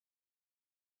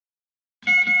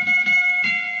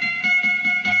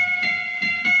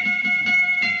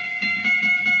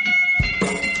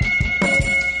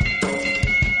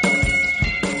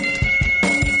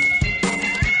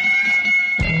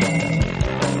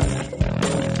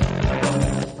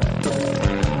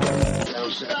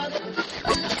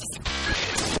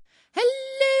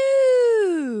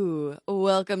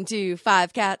Welcome to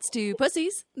Five Cats, Two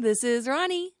Pussies. This is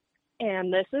Ronnie.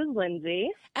 And this is Lindsay.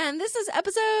 And this is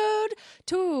episode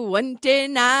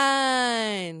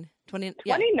 29. 29.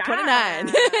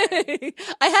 I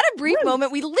had a brief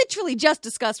moment. We literally just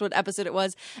discussed what episode it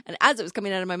was. And as it was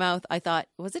coming out of my mouth, I thought,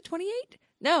 was it 28?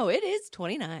 No, it is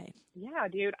 29. Yeah,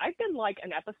 dude. I've been like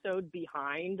an episode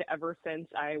behind ever since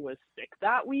I was sick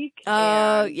that week.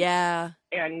 Oh, yeah.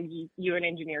 And you and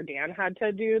Engineer Dan had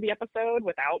to do the episode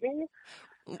without me.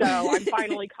 So I'm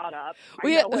finally caught up.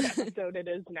 I know what episode it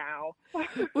is now.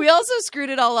 We also screwed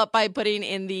it all up by putting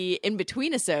in the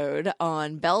in-between-isode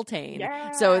on Beltane.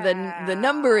 Yeah. So the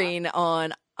numbering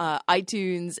on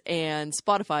iTunes and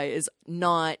Spotify is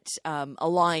not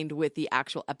aligned with the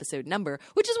actual episode number,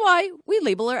 which is why we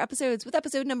label our episodes with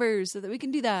episode numbers so that we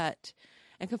can do that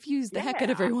and confuse the heck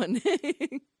out of everyone.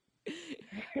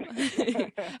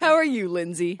 How are you,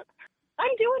 Lindsay?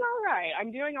 I'm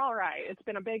doing all right. It's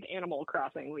been a big Animal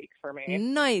Crossing week for me.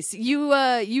 Nice. You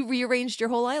rearranged your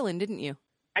whole island, didn't you?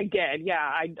 I did, yeah.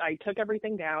 I took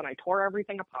everything down. I tore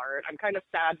everything apart. I'm kind of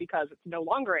sad because it's no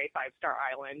longer a 5-star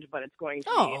island, but it's going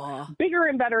to be bigger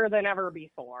and better than ever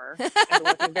before. I'm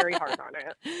working very hard on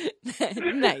it.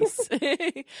 Nice.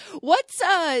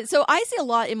 So I see a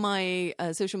lot in my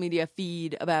social media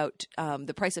feed about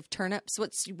the price of turnips.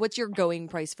 What's your going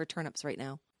price for turnips right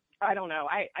now? I don't know.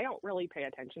 I don't really pay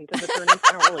attention to the turnips.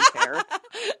 I don't really care.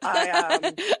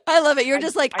 I love it. You're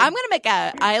just like, I'm going to make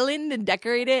an island and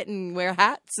decorate it and wear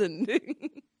hats. And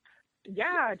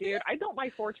yeah, dude. I built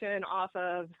my fortune off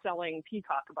of selling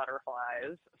peacock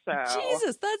butterflies. So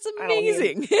Jesus, that's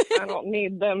amazing. I don't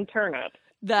need them turnips.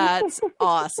 That's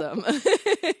awesome.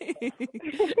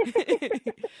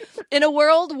 In a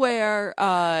world where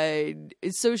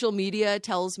social media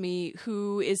tells me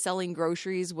who is selling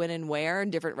groceries when and where in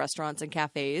different restaurants and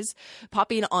cafes,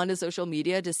 popping onto social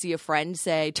media to see a friend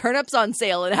say turnips on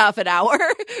sale in half an hour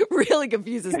really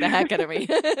confuses the heck out of me.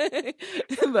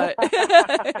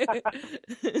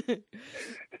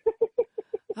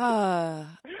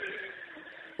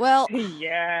 Well,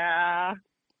 yeah.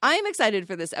 I'm excited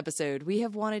for this episode. We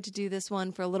have wanted to do this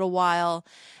one for a little while,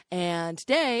 and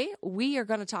today we are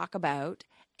going to talk about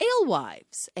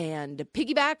alewives. And to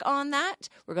piggyback on that,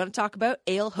 we're going to talk about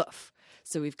Alehoof.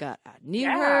 So we've got a new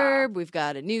herb, we've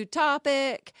got a new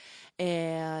topic,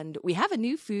 and we have a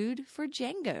new food for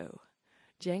Django.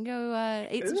 Django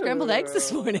ate some scrambled eggs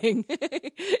this morning.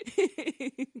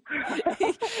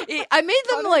 I made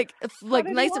them like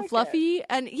nice and fluffy.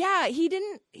 And yeah,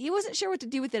 he wasn't sure what to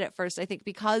do with it at first, I think,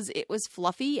 because it was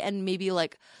fluffy and maybe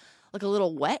like a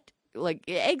little wet. Like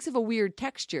eggs have a weird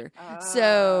texture.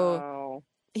 So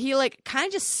he like kind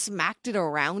of just smacked it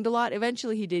around a lot.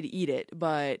 Eventually he did eat it,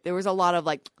 but there was a lot of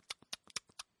like,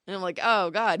 and I'm like, oh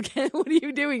God, what are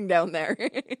you doing down there?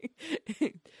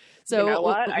 So, you know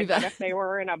what? I bet if they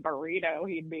were in a burrito,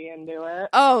 he'd be into it.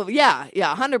 Oh, yeah,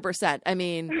 100%. I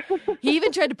mean, he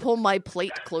even tried to pull my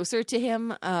plate closer to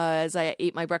him as I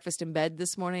ate my breakfast in bed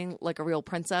this morning like a real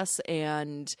princess.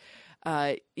 And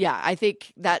I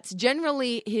think that's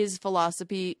generally his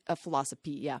philosophy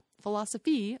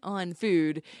on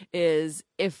food is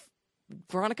if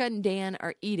Veronica and Dan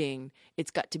are eating,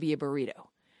 it's got to be a burrito.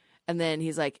 And then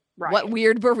he's like, What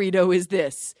weird burrito is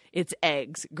this? It's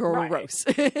eggs. Gross.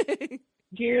 Right.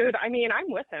 Dude, I mean,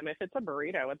 I'm with him. If it's a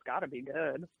burrito, it's got to be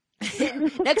good.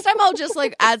 Next time I'll just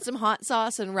like add some hot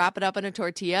sauce and wrap it up in a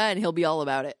tortilla and he'll be all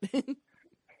about it.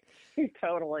 He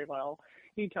totally will.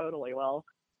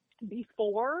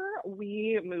 Before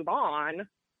we move on,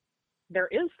 there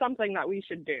is something that we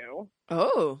should do.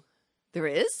 Oh, there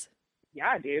is?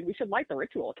 Yeah, dude, we should light the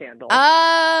ritual candle.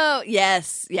 Oh,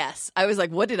 yes. I was like,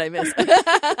 what did I miss?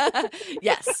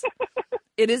 Yes,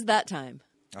 it is that time.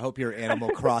 I hope your Animal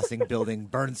Crossing building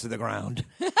burns to the ground.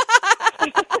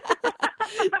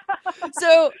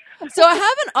 So I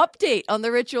have an update on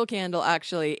the ritual candle,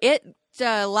 actually. It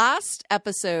last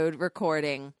episode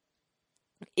recording,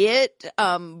 it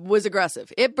was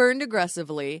aggressive. It burned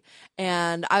aggressively,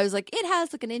 and I was like, it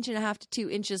has like 1.5 to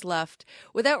 2 inches left,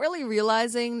 without really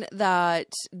realizing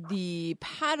that the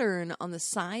pattern on the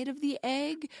side of the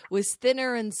egg was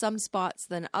thinner in some spots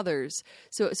than others.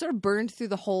 So it sort of burned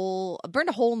a hole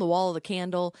in the wall of the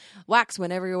candle. Wax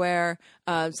went everywhere.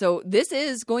 So this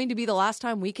is going to be the last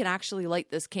time we can actually light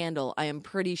this candle, I am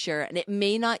pretty sure. And it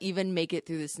may not even make it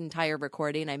through this entire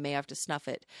recording. I may have to snuff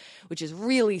it, which is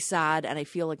really sad, and I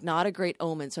feel like not a great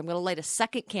omen. So I'm going to light a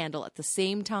second candle at the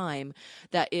same time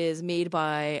that is made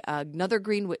by another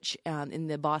Green Witch in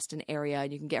the Boston area.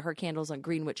 And you can get her candles on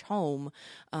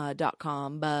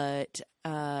greenwitchhome.com. But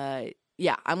I'm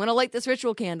going to light this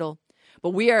ritual candle.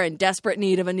 But we are in desperate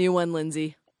need of a new one,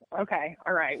 Lindsay. Okay.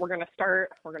 All right. We're gonna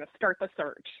start the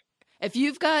search. If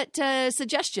you've got a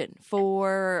suggestion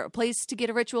for a place to get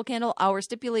a ritual candle, our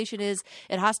stipulation is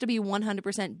it has to be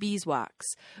 100%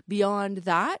 beeswax. Beyond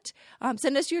that,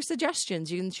 send us your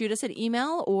suggestions. You can shoot us an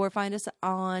email or find us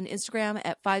on Instagram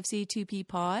at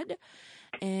 5C2Ppod.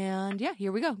 And yeah,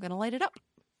 here we go. Gonna light it up.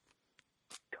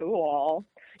 Cool.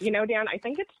 You know, Dan, I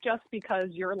think it's just because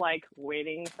you're like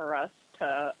waiting for us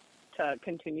to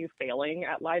continue failing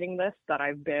at lighting this that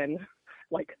I've been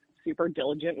like super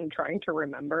diligent in trying to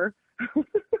remember.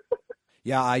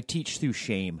 Yeah, I teach through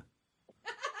shame.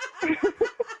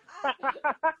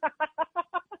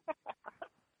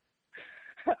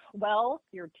 Well,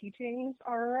 your teachings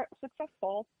are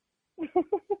successful.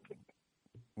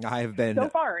 I have been so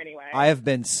far, anyway. I have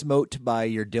been smote by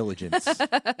your diligence.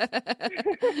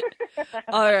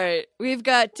 All right, we've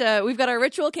got our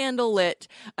ritual candle lit.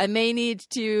 I may need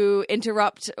to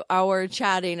interrupt our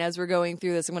chatting as we're going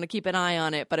through this. I'm going to keep an eye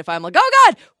on it. But if I'm like, oh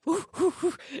God,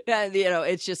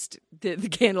 it's just the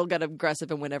candle got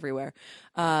aggressive and went everywhere.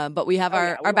 But we have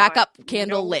our backup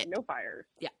candle lit. No fires.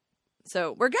 Yeah,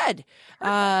 so we're good.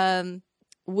 I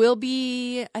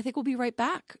think we'll be right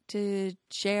back to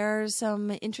share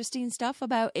some interesting stuff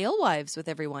about alewives with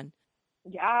everyone.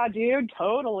 Yeah, dude,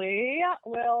 totally.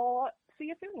 We'll see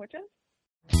you soon, witches.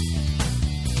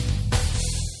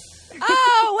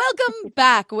 Oh, welcome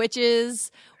back,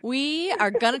 witches. We are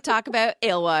going to talk about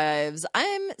alewives.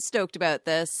 I'm stoked about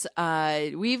this.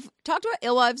 We've talked about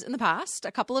alewives in the past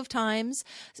a couple of times,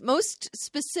 most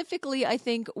specifically, I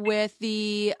think, with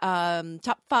the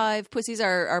top 5 pussies,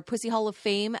 our Pussy Hall of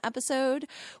Fame episode,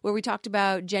 where we talked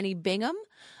about Jenny Bingham.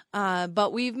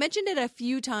 But we've mentioned it a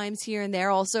few times here and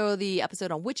there. Also, the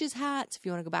episode on witches' hats, if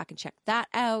you want to go back and check that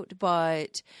out.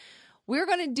 But we're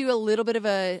going to do a little bit of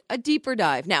a deeper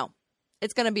dive. Now,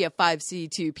 it's going to be a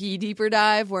 5C2P deeper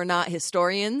dive. We're not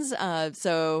historians.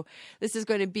 So this is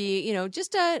going to be,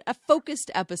 just a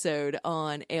focused episode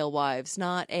on alewives,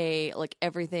 not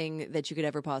everything that you could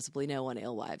ever possibly know on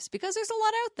alewives, because there's a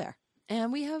lot out there.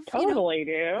 And we have totally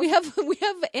do. We have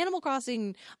Animal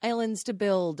Crossing islands to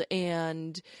build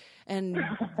and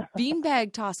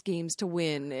beanbag toss games to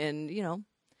win, and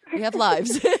we have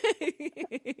lives.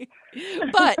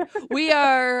 But we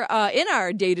are in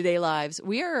our day-to-day lives.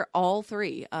 We are all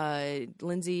three,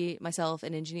 Lindsey, myself,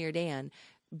 and Engineer Dan,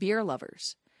 beer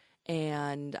lovers,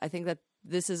 and I think that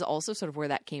this is also sort of where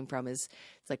that came from. It's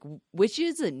like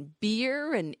witches and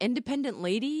beer and independent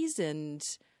ladies, and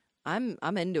I'm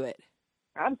into it.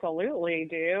 Absolutely,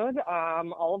 dude.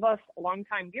 All of us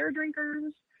longtime beer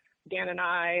drinkers. Dan and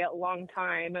I,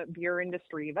 longtime beer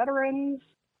industry veterans.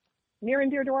 Near and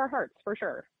dear to our hearts, for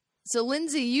sure. So,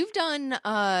 Lindsey, you've done,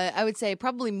 I would say,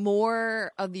 probably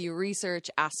more of the research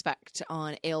aspect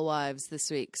on alewives this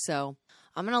week. So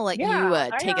I'm going to let you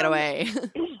take it away.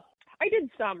 I did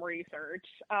some research.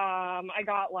 I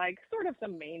got sort of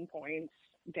some main points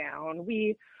down.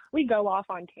 We go off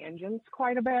on tangents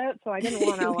quite a bit, so I didn't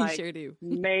want to sure do.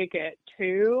 make it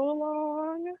too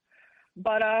long.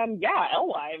 But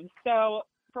alewives. So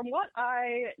from what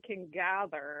I can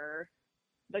gather,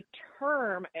 the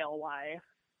term alewife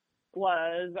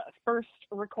was first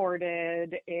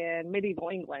recorded in medieval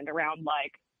England around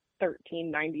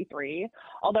 1393,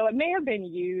 although it may have been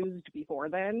used before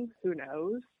then, who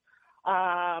knows.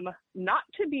 Not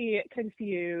to be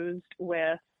confused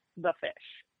with the fish.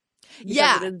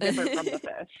 Yeah. It is different from the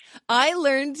fish. I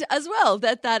learned as well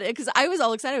that because I was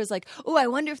all excited. I was like, oh, I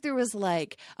wonder if there was a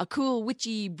cool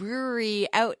witchy brewery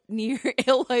out near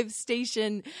Alewives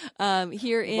Station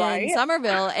here in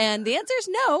Somerville. And the answer is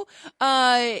no.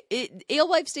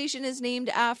 Alewives Station is named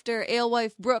after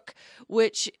Alewife Brook,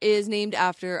 which is named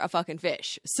after a fucking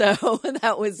fish. So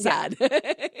that was sad.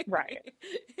 Right.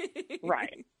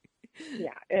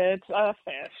 Yeah, it's a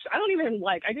fish. I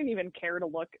didn't even care to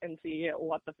look and see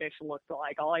what the fish looked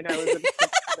like. All I know is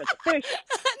it's a fish.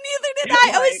 Neither did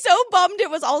I. I was so bummed it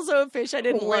was also a fish. I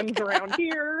didn't look. Around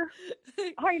here.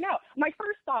 I know. My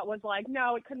first thought was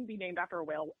no, it couldn't be named after a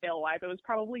alewife. It was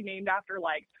probably named after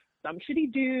some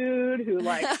shitty dude who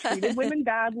treated women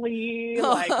badly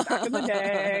back in the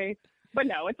day. But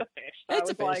no, it's a fish. So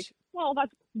It's a fish. Well,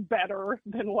 that's better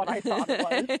than what I thought it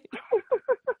was.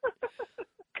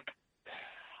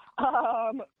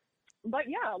 But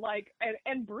yeah,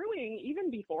 and brewing,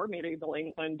 even before medieval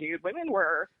England, dude, women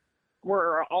were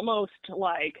almost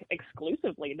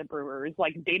exclusively the brewers,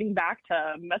 dating back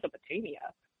to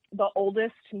Mesopotamia. The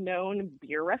oldest known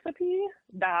beer recipe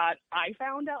that I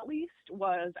found, at least,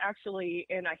 was actually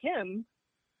in a hymn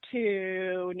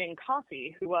to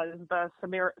Ninkasi, who was the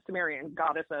Sumerian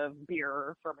goddess of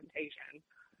beer fermentation.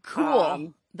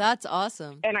 Cool. That's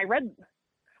awesome. And I read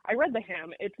I read the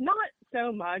hymn. It's not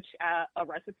so much a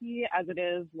recipe as it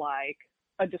is like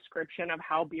a description of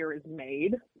how beer is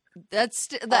made. That's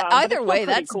either way.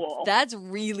 That's cool. That's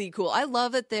really cool. I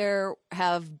love that there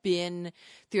have been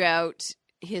throughout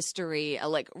history,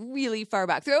 like really far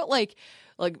back throughout, like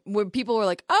when people were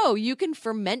like, "Oh, you can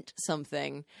ferment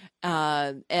something,"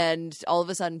 and all of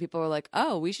a sudden people were like,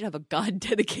 "Oh, we should have a god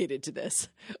dedicated to this."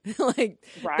 Like,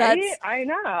 right? I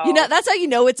know. You know, that's how you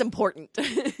know it's important.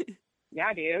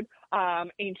 Yeah, dude.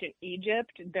 Ancient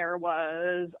Egypt, there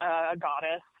was a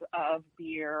goddess of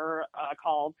beer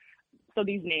called. So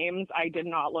these names, I did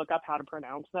not look up how to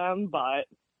pronounce them, but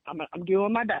I'm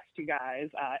doing my best, you guys.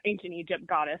 Ancient Egypt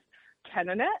goddess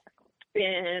Kenenet.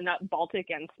 In Baltic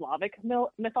and Slavic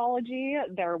mythology,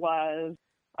 there was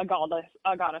a goddess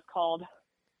called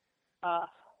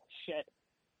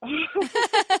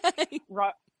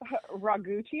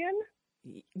Ragutian,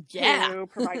 who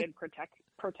provided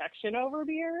protection over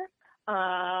beer.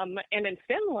 And in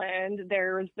Finland,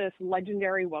 there's this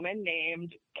legendary woman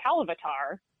named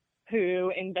Kalavatar,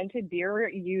 who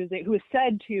is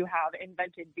said to have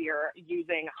invented beer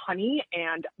using honey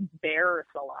and bear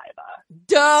saliva.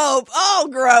 Dope. Oh,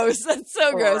 gross. That's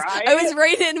so gross. Right? I was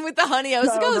right in with the honey. I was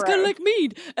like, oh, it's kind of gross. like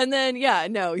mead. And then, yeah,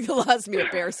 no, you lost me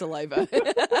at bear saliva.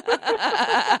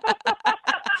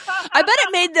 I bet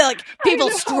it made the people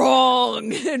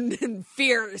strong and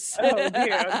fierce. Oh, dude.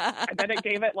 I bet it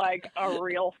gave it a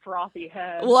real frothy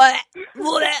head. What?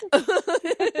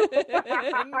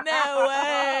 No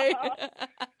way.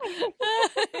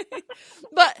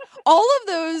 But all of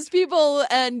those people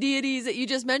and deities that you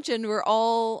just mentioned were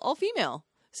all female.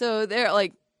 So they're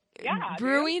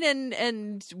brewing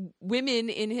and women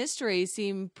in history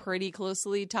seem pretty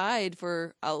closely tied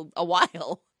for a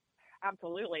while.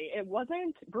 Absolutely.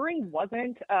 Brewing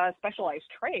wasn't a specialized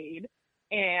trade,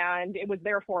 and it was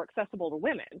therefore accessible to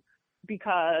women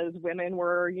because women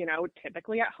were,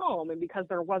 typically at home, and because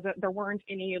there weren't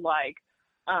any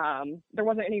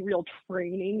real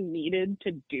training needed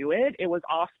to do it. It was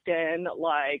often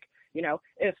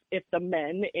if the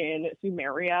men in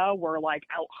Sumeria were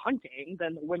out hunting,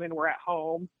 then the women were at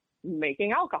home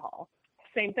making alcohol.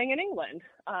 Same thing in England.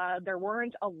 There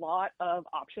weren't a lot of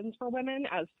options for women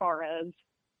as far as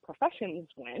professions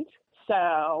went.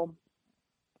 So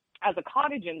as a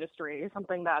cottage industry,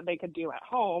 something that they could do at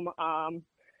home,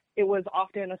 it was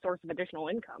often a source of additional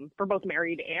income for both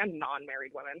married and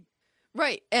non-married women.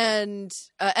 Right. And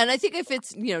I think if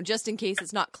it's, just in case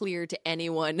it's not clear to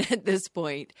anyone at this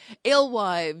point,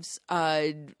 alewives,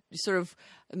 sort of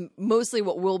mostly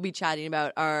what we'll be chatting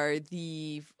about are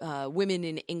the women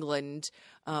in England,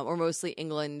 or mostly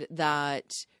England,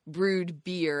 that brewed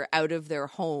beer out of their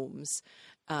homes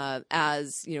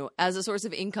as a source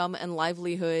of income and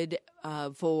livelihood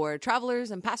for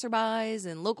travelers and passerbys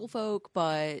and local folk.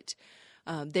 But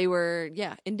they were,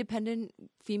 independent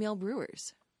female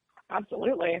brewers.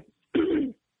 Absolutely.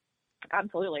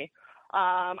 Absolutely.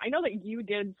 I know that you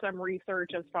did some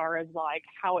research as far as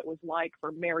how it was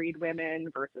for married women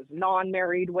versus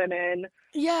non-married women.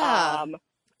 Yeah.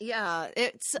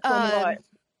 It's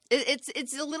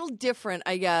it's a little different,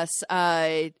 I guess.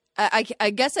 I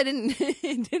guess I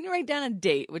didn't write down a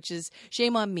date, which is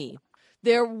shame on me.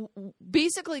 There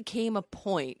basically came a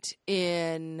point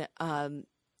in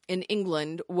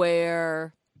England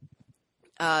where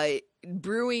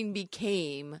brewing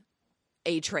became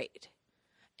a trade,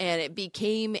 and it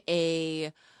became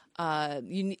not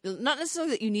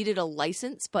necessarily that you needed a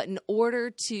license, but in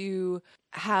order to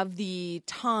have the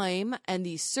time and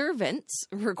the servants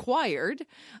required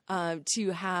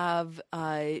to have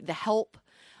the help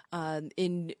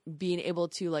in being able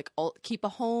to keep a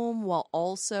home while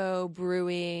also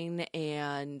brewing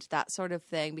and that sort of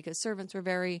thing, because servants were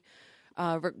very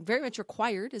much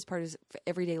required as part of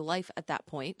everyday life at that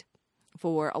point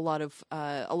for a lot of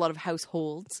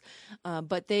households,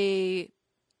 but they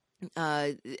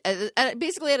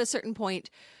basically at a certain point,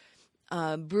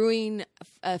 brewing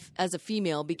as a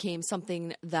female became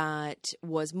something that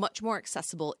was much more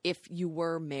accessible if you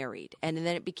were married, and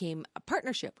then it became a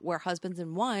partnership where husbands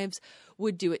and wives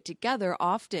would do it together,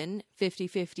 often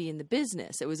 50-50 in the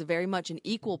business. It was very much an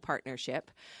equal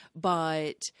partnership,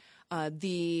 but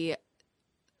the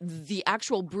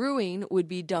actual brewing would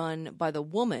be done by the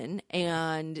woman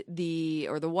or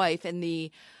the wife, and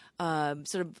the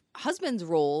sort of husband's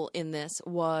role in this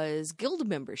was guild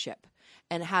membership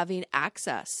and having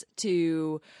access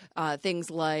to things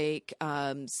like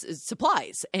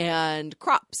supplies and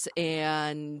crops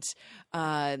and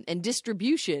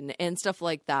distribution and stuff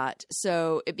like that.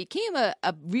 So it became a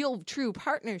real true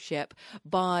partnership,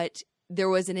 but there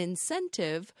was an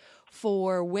incentive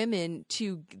for women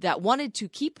that wanted to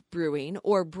keep brewing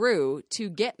or brew to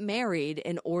get married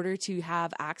in order to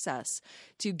have access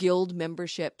to guild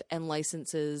membership and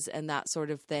licenses and that sort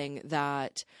of thing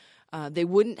that they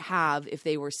wouldn't have if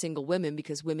they were single women,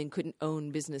 because women couldn't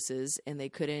own businesses and they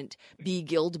couldn't be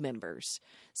guild members.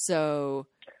 So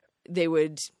they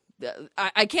would,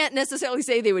 I can't necessarily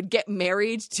say they would get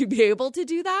married to be able to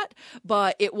do that,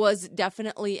 but it was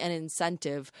definitely an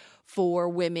incentive for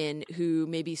women who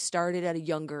maybe started at a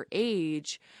younger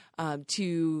age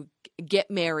to get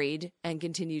married and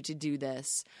continue to do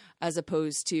this, as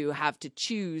opposed to have to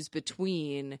choose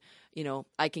between,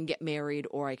 I can get married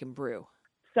or I can brew.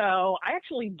 So I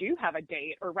actually do have a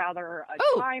date, or rather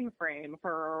a time frame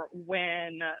for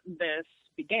when this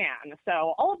began.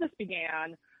 So all of this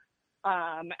began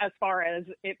as far as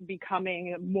it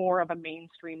becoming more of a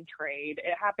mainstream trade.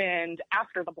 It happened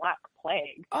after the Black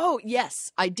Plague. Oh,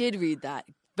 yes. I did read that.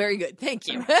 Very good. Thank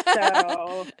you.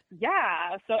 So,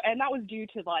 yeah. So, and that was due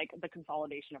to like the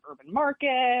consolidation of urban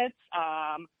markets,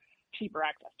 cheaper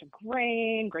access to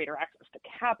grain, greater access to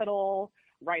capital,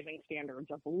 rising standards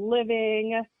of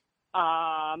living,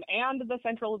 and the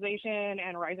centralization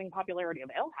and rising popularity of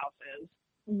alehouses.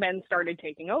 Men started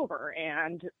taking over,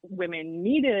 and women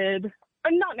needed,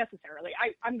 not necessarily,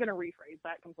 I'm going to rephrase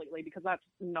that completely because that's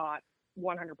not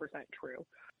 100% true.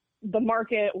 The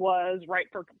market was ripe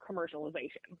for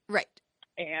commercialization. Right.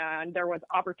 And there was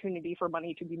opportunity for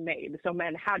money to be made, so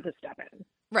men had to step in.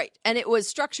 Right. And it was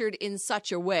structured in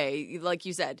such a way, like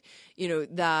you said,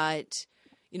 that,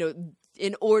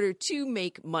 in order to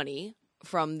make money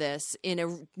from this in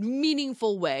a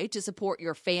meaningful way to support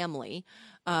your family,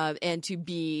 and to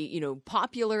be,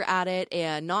 popular at it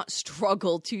and not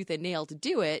struggle tooth and nail to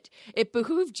do it, it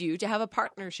behooved you to have a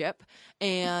partnership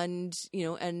and,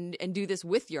 and do this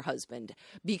with your husband,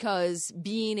 because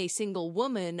being a single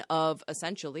woman of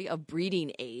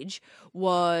breeding age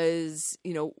was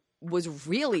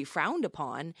really frowned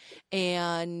upon.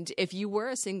 And if you were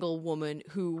a single woman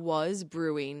who was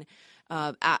brewing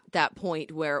at that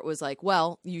point where it was like,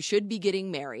 well, you should be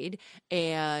getting married,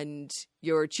 and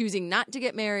you're choosing not to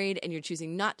get married, and you're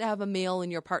choosing not to have a male in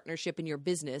your partnership in your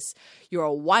business, you're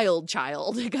a wild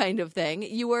child kind of thing.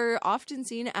 You were often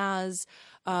seen as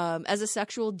a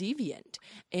sexual deviant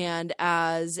and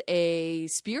as a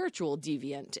spiritual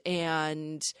deviant,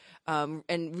 and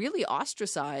really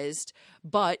ostracized.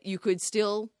 But you could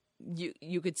still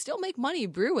make money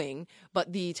brewing,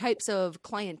 but the types of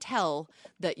clientele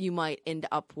that you might end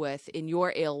up with in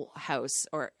your ale house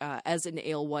or as an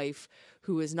alewife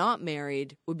who is not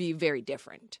married would be very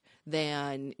different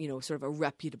than, sort of a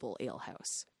reputable ale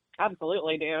house.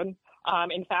 Absolutely, dude.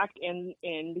 In fact, in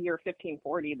the year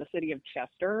 1540, the city of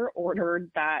Chester ordered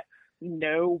that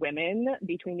no women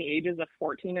between the ages of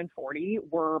 14 and 40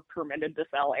 were permitted to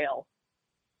sell ale.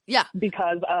 Yeah,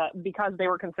 because they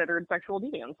were considered sexual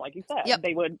deviants, like you said. Yep.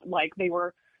 They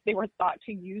were thought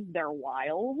to use their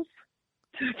wiles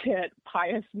to get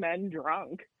pious men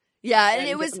drunk. Yeah, and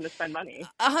it was them to spend money.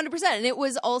 100%, and it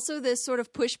was also this sort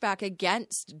of pushback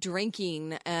against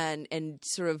drinking and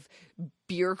sort of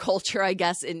beer culture, I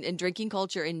guess, and drinking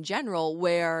culture in general,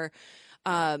 where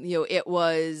it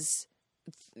was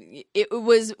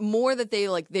more that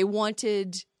they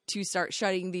wanted to start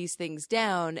shutting these things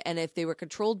down, and if they were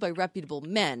controlled by reputable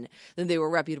men, then they were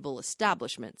reputable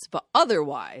establishments. But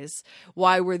otherwise,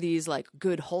 why were these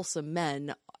good wholesome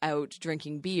men out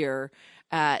drinking beer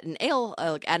at an ale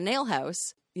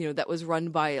house, that was run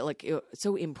by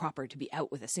so improper to be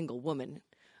out with a single woman,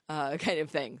 kind of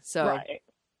thing. So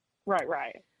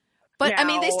right. But now, I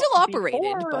mean, they still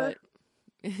operated, but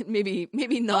maybe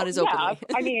not as openly.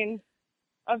 Yeah, I mean,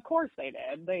 of course they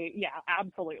did.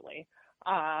 Absolutely.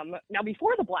 Now,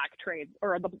 before the Black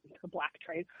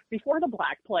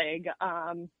Plague,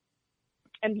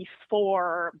 and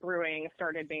before brewing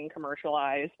started being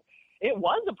commercialized, it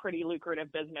was a pretty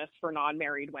lucrative business for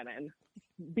non-married women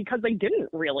because they didn't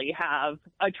really have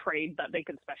a trade that they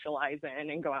could specialize in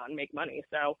and go out and make money.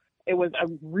 So it was a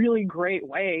really great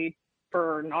way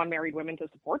for non-married women to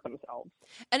support themselves.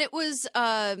 And it was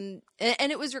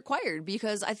required,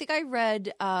 because I think I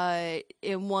read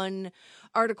in one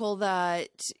article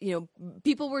that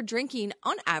people were drinking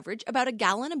on average about a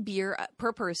gallon of beer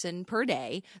per person per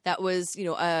day. That was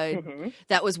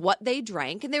that was what they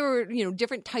drank, and there were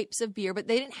different types of beer, but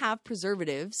they didn't have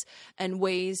preservatives and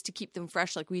ways to keep them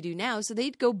fresh like we do now, so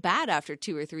they'd go bad after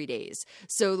 2 or 3 days.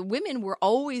 So the women were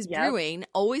always brewing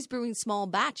small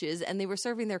batches, and they were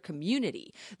serving their community.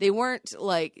 They weren't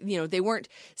they weren't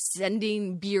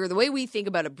sending beer the way we think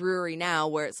about a brewery now,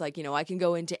 where it's I can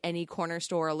go into any corner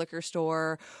store, a liquor store,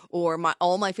 store, or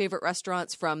all my favorite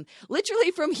restaurants from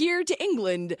literally from here to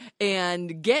England,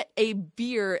 and get a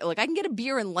beer. Like I can get a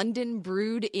beer in London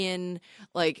brewed in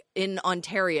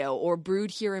Ontario or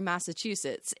brewed here in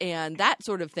Massachusetts. And that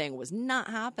sort of thing was not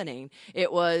happening.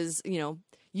 It was,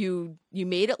 you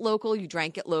made it local, you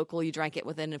drank it local, you drank it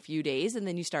within a few days, and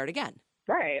then you start again.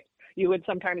 Right. You would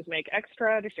sometimes make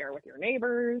extra to share with your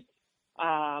neighbors.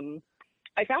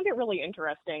 I found it really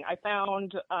interesting. I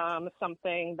found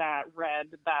something that read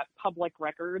that public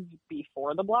records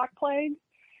before the Black Plague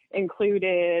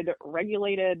included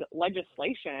regulated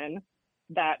legislation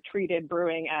that treated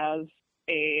brewing as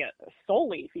a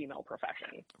solely female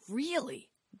profession. Really?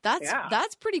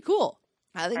 That's pretty cool.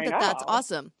 I think that's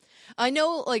awesome. I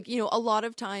know, a lot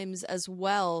of times as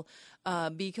well,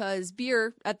 because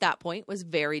beer at that point was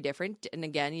very different. And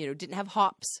again, didn't have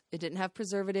hops. It didn't have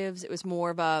preservatives. It was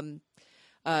more of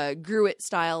gruit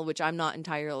style, which I'm not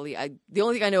entirely. The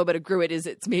only thing I know about a gruit is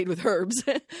it's made with herbs.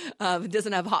 It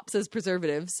doesn't have hops as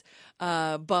preservatives.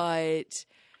 But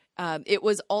it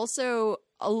was also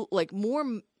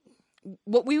more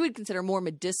what we would consider more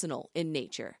medicinal in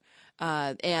nature.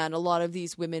 And a lot of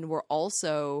these women were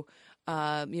also,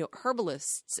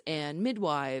 herbalists and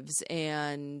midwives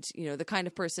and, the kind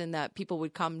of person that people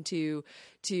would come to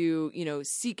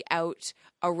seek out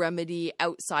a remedy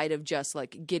outside of just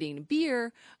getting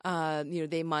beer.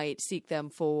 They might seek them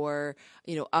for,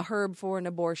 a herb for an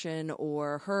abortion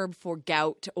or herb for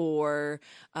gout or,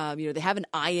 they have an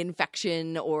eye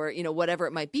infection or, whatever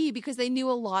it might be, because they knew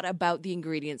a lot about the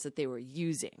ingredients that they were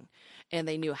using and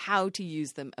they knew how to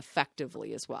use them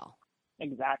effectively as well.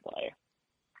 Exactly.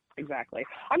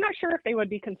 I'm not sure if they would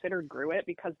be considered gruit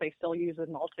because they still use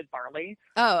malted barley.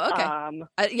 Oh,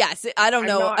 okay. Yes, I don't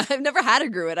know. I've never had a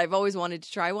gruit. I've always wanted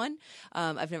to try one.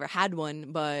 I've never had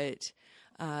one, but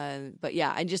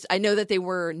yeah, I know that they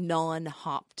were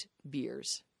non-hopped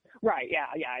beers. Right. Yeah.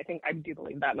 I do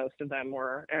believe that most of them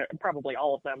were, probably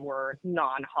all of them were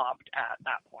non-hopped at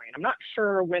that point. I'm not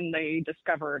sure when they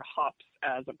discovered hops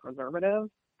as a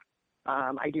preservative.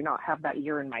 I do not have that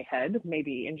year in my head.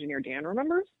 Maybe Engineer Dan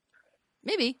remembers.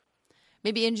 Maybe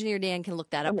Engineer Dan can look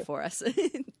that up for us.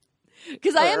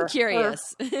 Because I am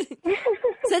curious.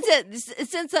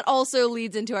 Since that also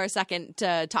leads into our second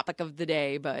topic of the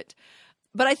day, but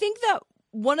I think that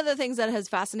one of the things that has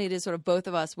fascinated sort of both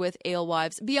of us with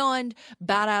alewives, beyond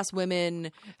badass women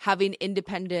having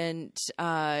independent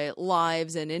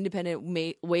lives and independent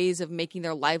ways of making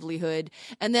their livelihood.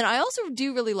 And then I also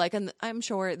do really like, and I'm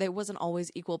sure that wasn't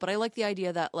always equal, but I like the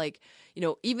idea that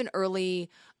even early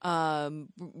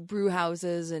brew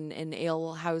houses and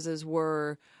ale houses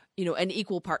were, an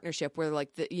equal partnership where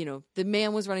the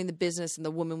man was running the business and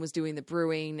the woman was doing the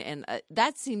brewing. And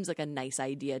that seems like a nice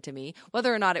idea to me.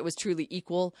 Whether or not it was truly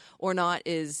equal or not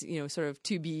is, sort of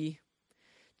to be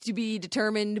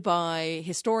determined by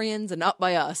historians and not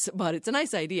by us, but it's a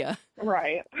nice idea.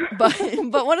 Right.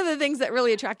 But one of the things that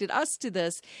really attracted us to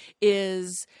this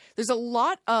is there's a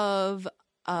lot of,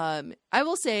 I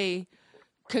will say,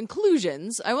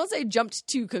 conclusions. I won't say jumped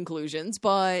to conclusions,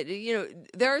 but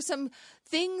there are some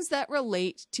things that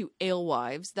relate to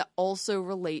alewives that also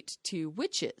relate to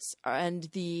witches and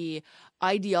the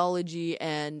ideology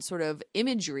and sort of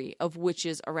imagery of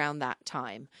witches around that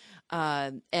time.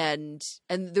 And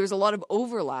there's a lot of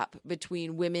overlap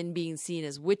between women being seen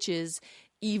as witches,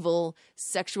 evil,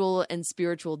 sexual and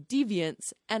spiritual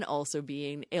deviants, and also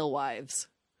being alewives.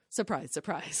 Surprise,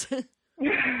 surprise.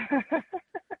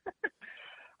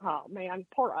 Oh, man,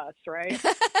 poor us, right?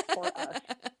 Poor us.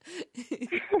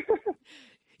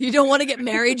 You don't want to get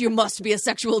married, you must be a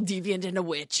sexual deviant and a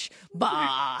witch.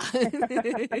 Bah.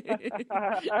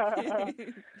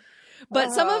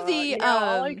 But some of the...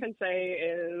 all I can say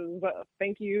is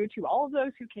thank you to all of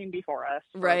those who came before us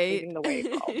for paving the way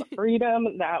for all the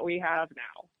freedom that we have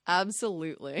now.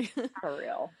 Absolutely. For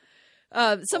real.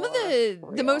 Some of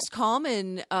the most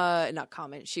common,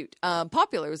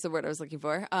 popular was the word I was looking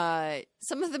for.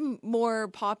 Some of the more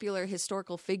popular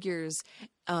historical figures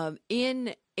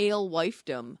in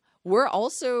alewifedom were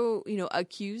also,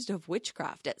 accused of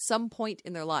witchcraft at some point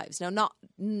in their lives. Now, not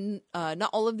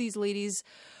all of these ladies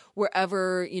were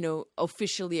ever,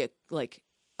 officially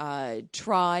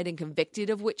tried and convicted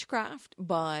of witchcraft,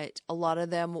 but a lot of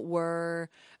them were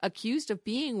accused of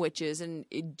being witches. And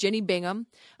Jenny Bingham,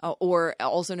 or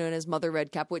also known as Mother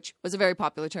Redcap, which was a very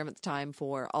popular term at the time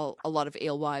for a lot of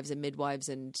alewives and midwives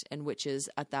and witches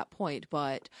at that point.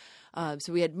 But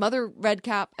so we had Mother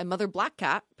Redcap and Mother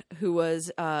Blackcap, who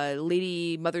was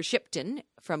Lady Mother Shipton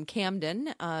from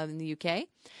Camden in the UK.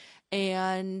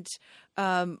 And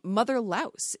Mother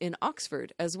Louse in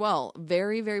Oxford as well.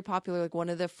 Very, very popular. Like one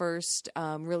of the first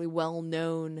really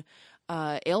well-known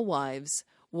alewives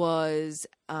was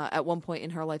at one point in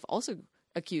her life also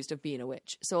accused of being a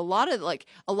witch. So a lot of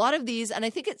these, and I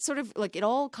think it's sort of like it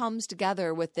all comes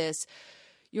together with this.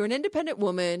 You're an independent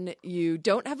woman. You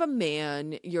don't have a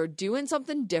man. You're doing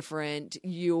something different.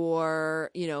 You're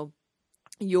doing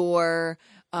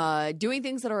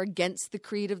things that are against the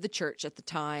creed of the church at the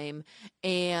time.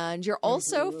 And you're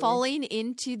also falling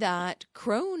into that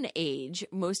crone age.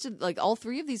 All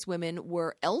three of these women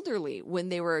were elderly when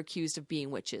they were accused of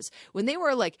being witches. When they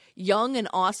were like young and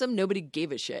awesome, nobody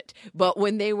gave a shit. But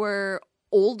when they were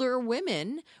older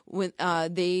women, when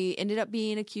they ended up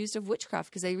being accused of witchcraft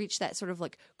because they reached that sort of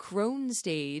like crone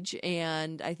stage.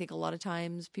 And I think a lot of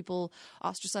times people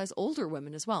ostracize older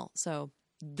women as well. So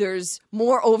there's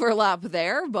more overlap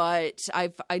there, but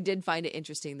I did find it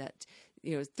interesting that,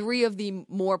 three of the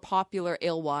more popular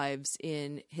alewives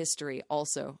in history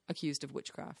also accused of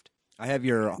witchcraft. I have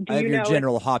your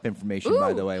general hop information,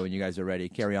 by the way, when you guys are ready.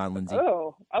 Carry on, Lindsay.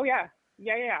 Oh yeah.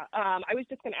 I was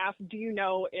just going to ask, do you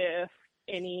know if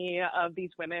any of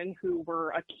these women who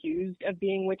were accused of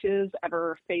being witches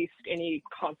ever faced any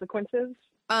consequences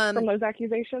from those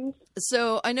accusations?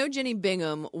 So I know Jenny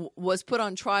Bingham was put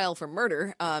on trial for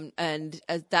murder, and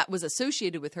that was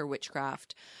associated with her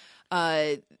witchcraft.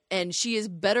 And she is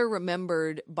better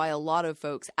remembered by a lot of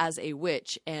folks as a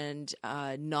witch and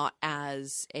not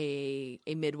as a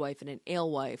midwife and an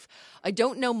alewife. I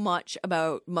don't know much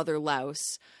about Mother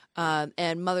Louse.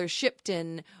 And Mother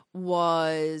Shipton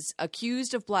was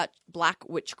accused of black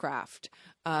witchcraft.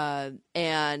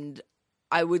 And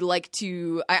I would like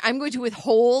to, I'm going to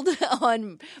withhold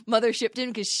on Mother Shipton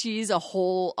because she's a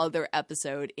whole other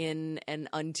episode in and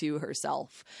unto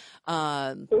herself. Ooh,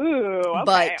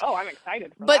 okay. I'm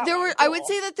excited for that. But I would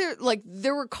say that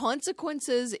there were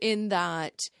consequences in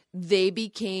that they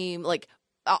became like,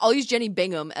 I'll use Jenny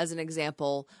Bingham as an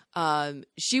example.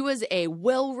 She was a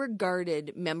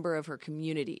well-regarded member of her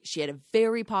community. She had a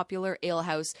very popular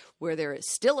alehouse where there is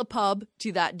still a pub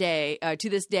to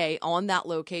this day on that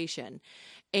location.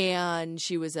 And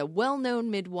she was a well-known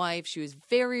midwife. She was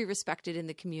very respected in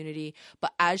the community.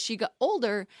 But as she got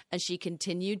older and she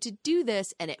continued to do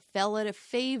this and it fell out of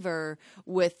favor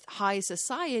with high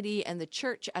society and the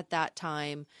church at that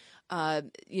time,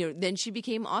 then she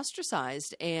became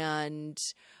ostracized and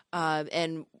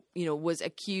was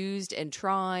accused and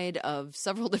tried of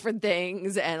several different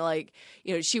things. And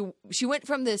she went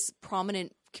from this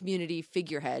prominent community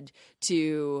figurehead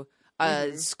to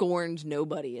scorned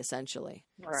nobody, essentially.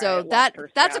 Right, so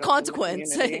that's a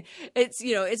consequence.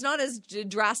 It's not as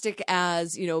drastic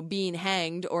as, being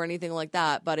hanged or anything like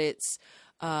that, but it's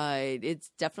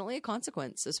definitely a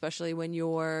consequence, especially when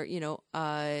you're,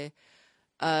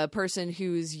 a person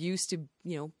who's used to,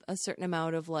 a certain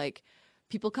amount of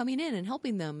people coming in and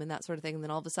helping them and that sort of thing. And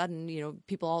then all of a sudden,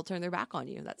 people all turn their back on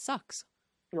you. That sucks.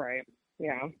 Right.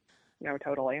 Yeah. No,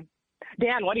 totally.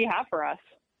 Dan, what do you have for us?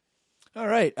 All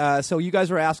right. So you guys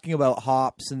were asking about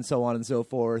hops and so on and so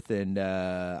forth. And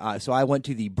so I went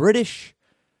to the British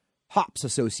Hops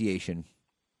Association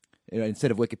instead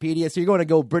of Wikipedia. So you're going to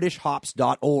go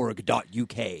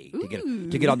britishhops.org.uk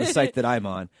to get on the site that I'm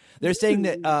on. They're saying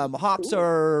that hops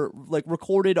are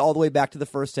recorded all the way back to the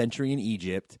 1st century in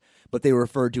Egypt, but they were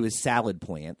referred to as salad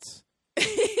plants. They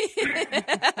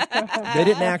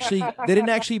didn't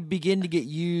actually begin to get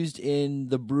used in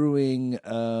the brewing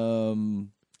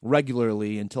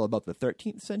regularly until about the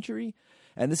 13th century.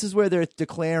 And this is where they're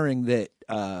declaring that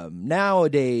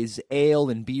nowadays ale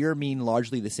and beer mean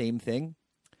largely the same thing.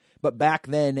 But back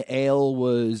then, ale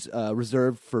was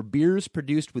reserved for beers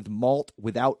produced with malt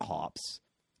without hops.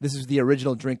 This is the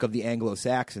original drink of the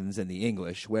Anglo-Saxons and the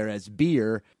English, whereas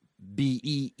beer,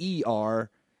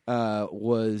 B-E-E-R,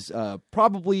 was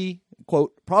probably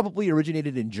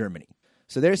originated in Germany.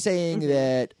 So they're saying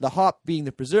that the hop being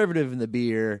the preservative in the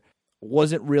beer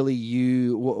wasn't really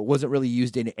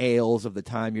used in ales of the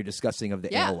time you're discussing of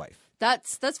the alewife.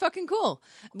 That's fucking cool.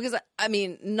 Because I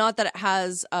mean, not that it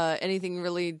has anything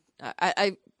really.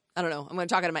 I don't know. I'm going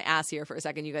to talk out of my ass here for a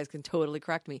second. You guys can totally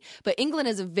correct me. But England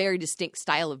has a very distinct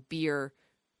style of beer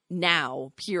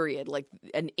now. Period. Like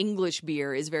an English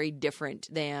beer is very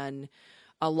different than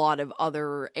a lot of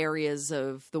other areas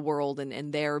of the world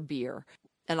and their beer.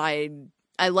 And I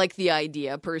like the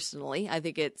idea personally. I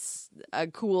think it's a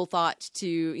cool thought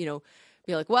to,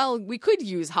 be like, well, we could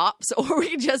use hops or we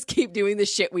could just keep doing the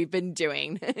shit we've been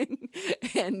doing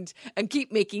and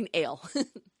keep making ale.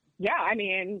 Yeah, I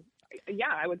mean,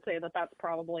 I would say that that's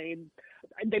probably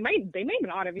they may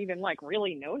not have even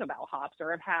really known about hops or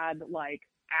have had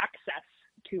access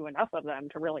to enough of them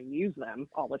to really use them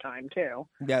all the time too.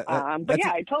 Yeah, but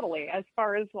yeah, totally. As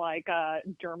far as like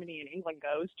Germany and England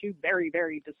goes, two very,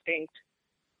 very distinct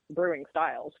brewing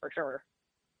styles for sure.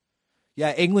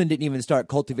 Yeah, England didn't even start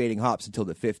cultivating hops until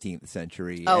the 15th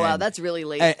century. Oh, wow, that's really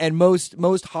late. And most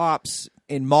hops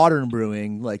in modern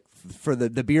brewing, like for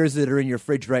the beers that are in your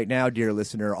fridge right now, dear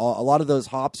listener, a lot of those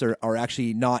hops are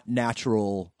actually not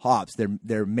natural hops.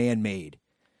 They're man-made.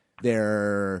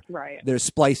 They're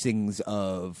splicings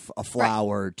of a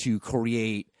flower to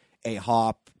create a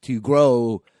hop to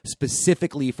grow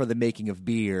specifically for the making of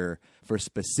beer for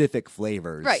specific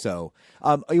flavors. Right. So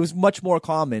it was much more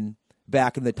common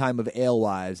back in the time of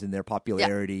alewives and their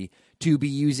popularity to be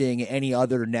using any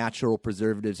other natural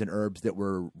preservatives and herbs that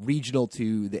were regional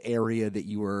to the area that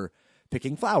you were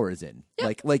picking flowers in,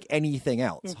 like anything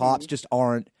else. Mm-hmm. Hops just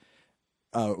aren't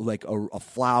like a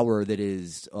flower that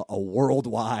is a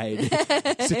worldwide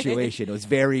situation. It was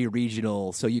very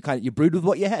regional, so you brewed with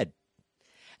what you had.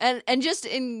 And just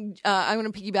I'm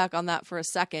going to piggyback on that for a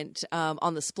second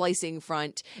on the splicing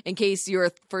front, in case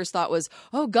your first thought was,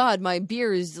 oh God, my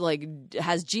beer is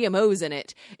has GMOs in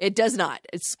it. It does not.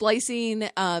 Splicing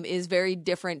is very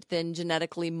different than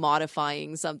genetically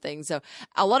modifying something. So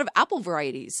a lot of apple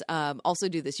varieties also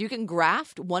do this. You can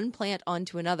graft one plant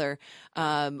onto another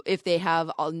if they have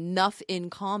enough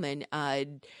in common.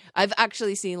 I've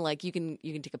actually seen you can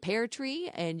take a pear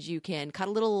tree and you can cut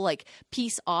a little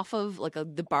piece off of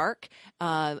the bark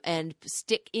and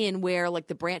stick in where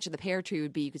the branch of the pear tree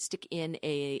would be. You could stick in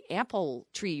an apple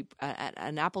tree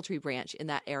branch in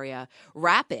that area,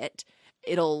 wrap it.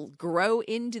 It'll grow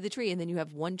into the tree, and then you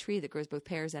have one tree that grows both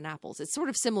pears and apples. It's sort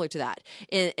of similar to that.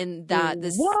 In that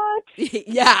this what?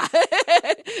 Yeah,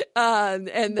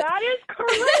 and that is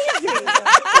crazy.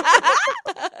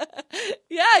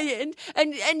 Yeah,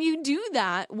 and you do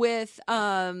that with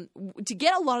to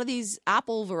get a lot of these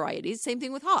apple varieties. Same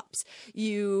thing with hops.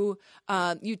 You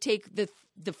take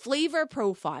the flavor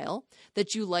profile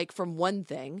that you like from one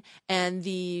thing and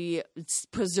the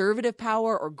preservative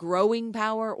power or growing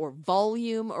power or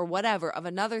volume or whatever of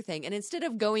another thing. And instead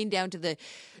of going down to the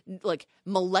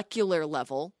molecular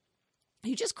level,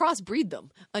 you just crossbreed them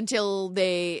until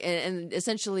they, and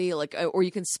essentially or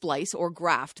you can splice or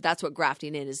graft. That's what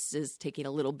grafting is taking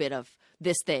a little bit of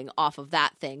this thing off of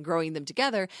that thing, growing them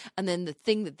together. And then the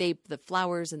thing that the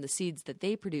flowers and the seeds that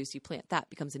they produce, you plant, that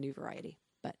becomes a new variety.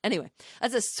 But anyway,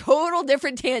 that's a total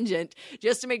different tangent,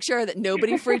 just to make sure that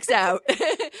nobody freaks out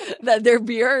that their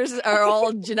beers are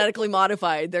all genetically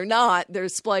modified. They're not. They're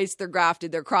spliced, they're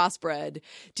grafted, they're crossbred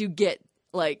to get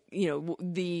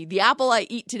the apple I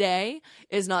eat today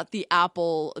is not the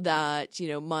apple that,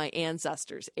 my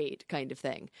ancestors ate, kind of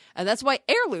thing. And that's why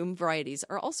heirloom varieties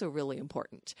are also really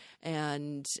important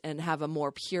and have a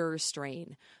more pure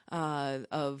strain or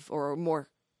a more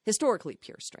historically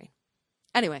pure strain.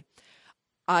 Anyway,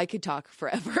 I could talk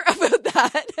forever about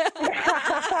that.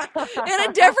 In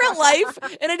a different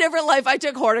life, I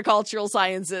took horticultural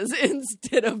sciences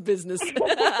instead of business.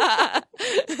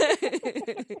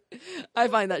 I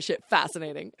find that shit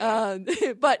fascinating.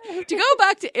 But to go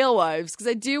back to alewives, because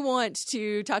I do want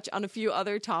to touch on a few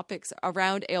other topics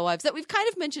around alewives that we've kind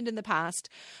of mentioned in the past,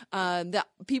 that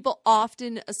people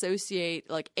often associate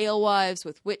alewives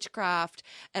with witchcraft.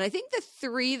 And I think the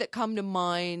three that come to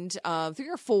mind, 3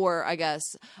 or 4, I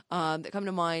guess, that come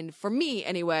to mind for me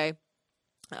anyway.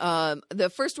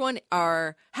 The first one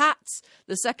are hats.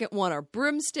 The second one are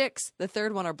broomsticks. The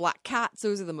third one are black cats.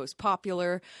 Those are the most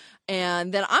popular.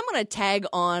 And then I'm going to tag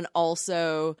on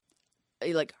also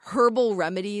herbal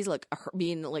remedies,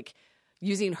 being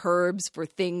using herbs for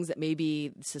things that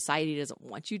maybe society doesn't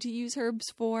want you to use herbs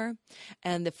for.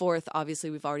 And the fourth, obviously,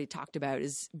 we've already talked about,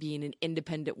 is being an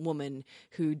independent woman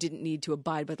who didn't need to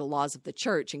abide by the laws of the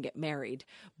church and get married.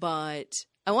 But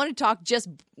I want to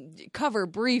cover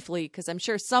briefly, because I'm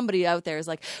sure somebody out there is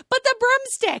but the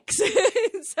broomsticks.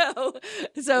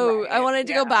 so right, I wanted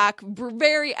to go back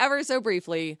ever so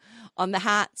briefly on the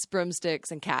hats,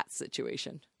 broomsticks, and cats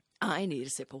situation. I need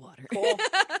a sip of water. Cool.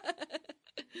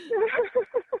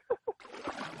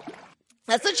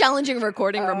 That's the challenging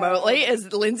recording remotely,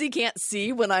 is Lindsay can't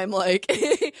see when I'm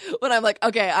okay,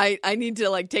 I need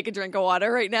to take a drink of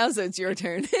water right now, so it's your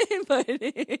turn. But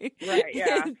right,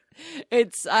 yeah.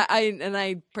 It's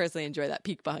I personally enjoy that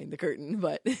peek behind the curtain,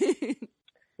 but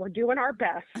we're doing our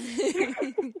best.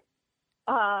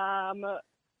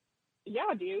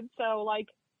 Yeah, dude. So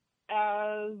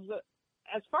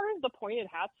as far as the pointed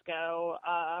hats go,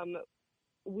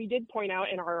 we did point out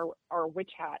in our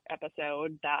witch hat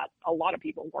episode that a lot of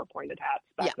people wore pointed hats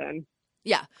back then.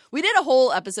 Yeah, we did a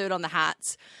whole episode on the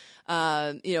hats.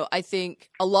 I think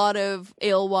a lot of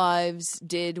alewives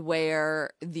did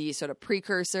wear the sort of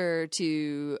precursor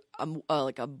to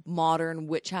like a modern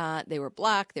witch hat. They were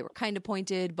black, they were kind of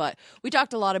pointed, but we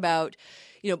talked a lot about,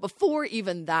 before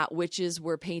even that, witches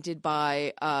were painted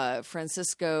by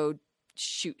Francisco,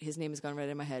 his name has gone right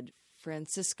in my head,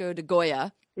 Francisco de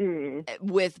Goya,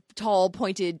 with tall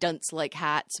pointed dunce-like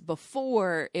hats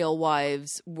before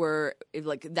alewives were,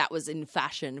 like, that was in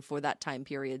fashion for that time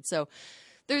period. So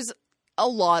there's a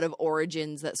lot of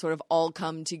origins that sort of all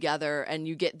come together, and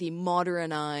you get the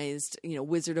modernized,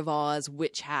 Wizard of Oz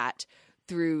witch hat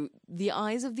through the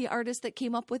eyes of the artist that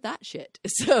came up with that shit.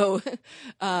 So,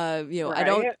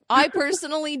 Right. I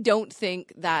personally don't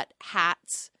think that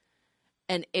hats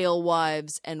and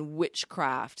alewives and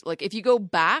witchcraft, like, if you go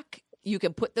back, you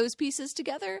can put those pieces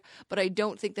together, but I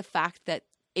don't think the fact that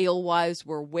alewives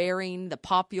were wearing the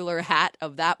popular hat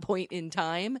of that point in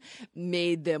time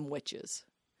made them witches,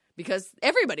 because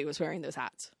everybody was wearing those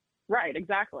hats. Right,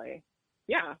 exactly.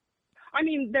 Yeah. I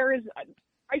mean,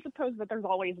 I suppose that there's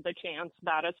always the chance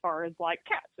that as far as like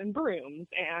cats and brooms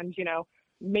and,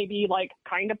 maybe like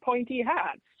kind of pointy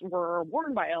hats were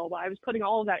worn by alewives, putting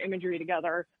all of that imagery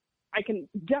together, I can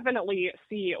definitely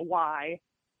see why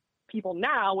people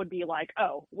now would be like,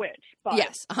 oh, witch. But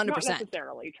yes, 100%. Not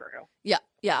necessarily true. Yeah,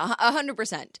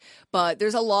 100%. But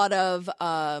there's a lot of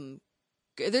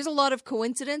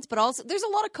coincidence, but also there's a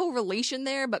lot of correlation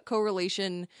there. But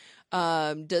correlation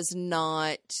is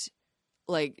not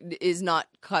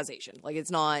causation. Like,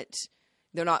 it's not.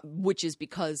 They're not witches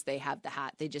because they have the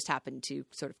hat. They just happen to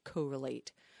sort of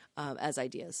correlate as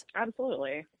ideas.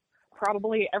 Absolutely.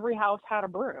 Probably every house had a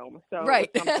broom, so right.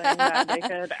 It was something that they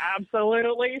could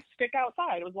absolutely stick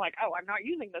outside. It was like, oh, I'm not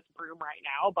using this broom right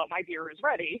now, but my beer is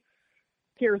ready.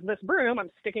 Here's this broom.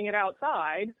 I'm sticking it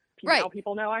outside. Right. Now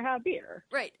people know I have beer.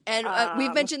 Right. And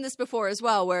we've mentioned this before as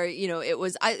well, where, it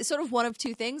was sort of one of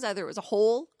two things. Either it was a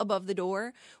hole above the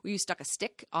door where you stuck a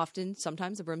stick,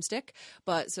 sometimes a broomstick,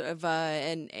 but sort of,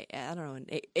 I don't know, an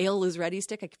ale is ready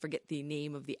stick. I forget the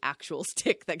name of the actual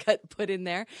stick that got put in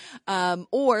there.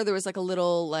 Or there was like a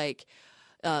little, like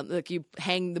you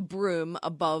hang the broom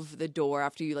above the door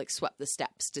after you like swept the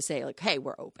steps to say like, hey,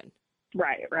 we're open.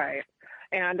 Right, right.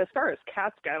 And as far as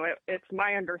cats go, it's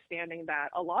my understanding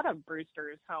that a lot of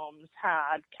Brewster's homes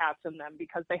had cats in them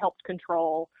because they helped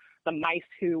control the mice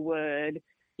who would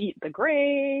eat the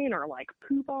grain or like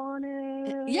poop on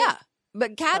it. Yeah,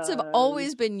 but cats have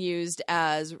always been used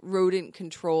as rodent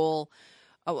control.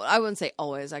 Oh, I wouldn't say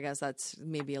always. I guess that's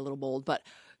maybe a little bold, but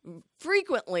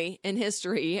frequently in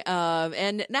history,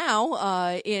 and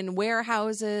now in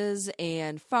warehouses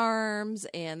and farms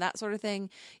and that sort of thing.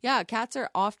 Yeah, cats are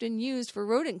often used for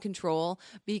rodent control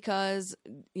because,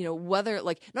 whether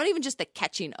like not even just the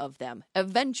catching of them.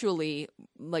 Eventually,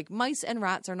 like mice and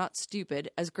rats are not stupid,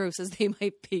 as gross as they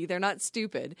might be. They're not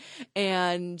stupid,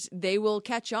 and they will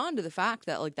catch on to the fact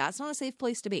that like that's not a safe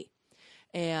place to be.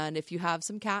 And if you have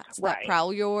some cats that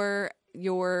prowl your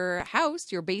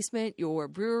house, your basement, your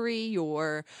brewery,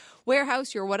 your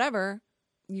warehouse, your whatever,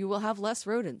 you will have less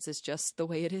rodents. It's just the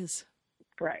way it is.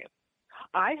 Right.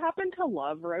 I happen to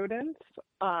love rodents.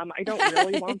 I don't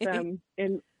really want them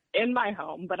in my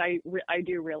home, but I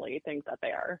do really think that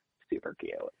they are super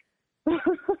cute.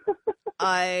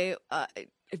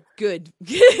 Good.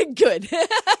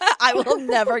 I will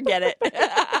never get it.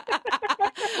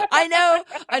 I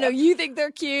know you think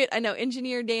they're cute. I know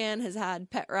Engineer Dan has had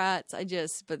pet rats.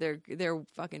 But they're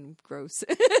fucking gross.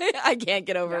 I can't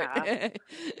get over it.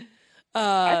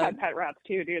 I've had pet rats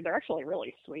too, dude. They're actually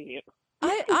really sweet.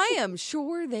 I am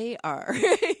sure they are.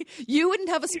 You wouldn't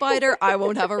have a spider. I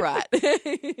won't have a rat.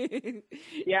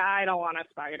 Yeah, I don't want a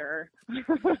spider.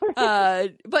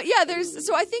 But yeah,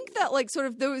 so I think that like sort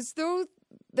of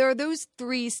there are those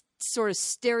three sort of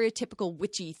stereotypical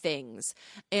witchy things.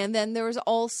 And then there was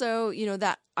also,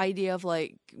 that idea of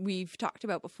like we've talked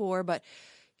about before, but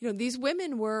these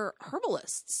women were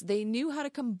herbalists. They knew how to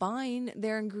combine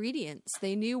their ingredients.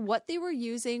 They knew what they were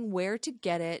using, where to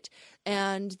get it,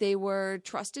 and they were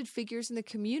trusted figures in the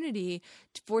community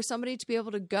for somebody to be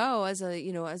able to go as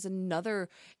as another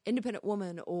independent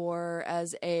woman or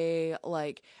as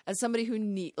somebody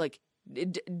who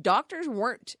doctors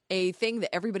weren't a thing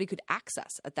that everybody could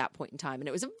access at that point in time. And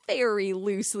it was a very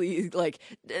loosely,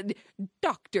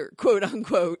 doctor, quote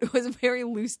unquote, it was a very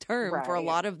loose term for a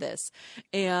lot of this.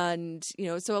 And,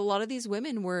 so a lot of these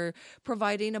women were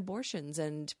providing abortions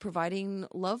and providing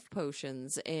love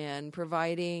potions and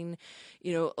providing,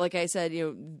 like I said,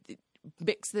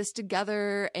 mix this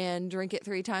together and drink it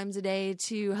 3 times a day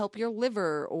to help your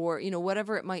liver or,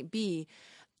 whatever it might be.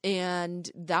 And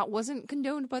that wasn't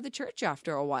condoned by the church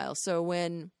after a while. So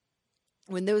when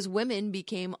when those women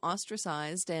became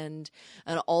ostracized and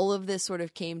all of this sort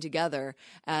of came together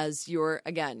as you're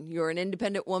an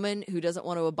independent woman who doesn't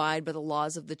want to abide by the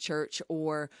laws of the church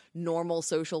or normal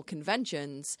social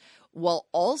conventions, while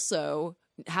also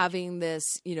having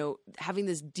this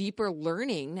deeper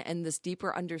learning and this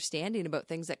deeper understanding about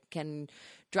things that can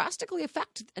drastically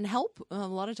affect and help a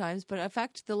lot of times, but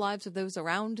affect the lives of those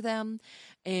around them.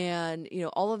 And,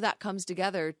 all of that comes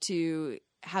together to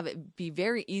have it be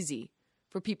very easy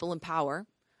for people in power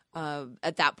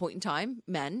at that point in time,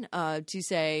 men, to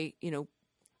say,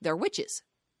 they're witches.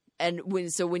 And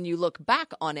when you look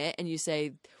back on it and you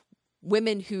say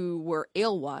women who were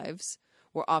alewives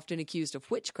were often accused of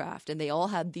witchcraft, and they all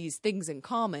had these things in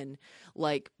common,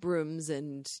 like brooms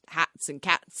and hats and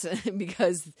cats,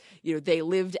 because, they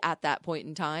lived at that point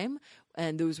in time,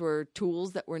 and those were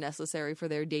tools that were necessary for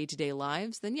their day-to-day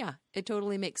lives, then yeah, it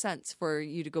totally makes sense for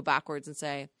you to go backwards and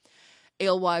say,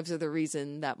 alewives are the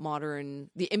reason that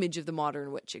the image of the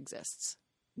modern witch exists.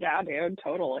 Yeah, dude,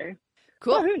 totally.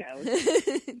 Cool. Well, who knows?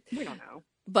 We don't know.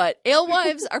 But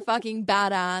alewives are fucking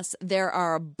badass. There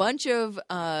are a bunch of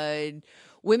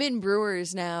women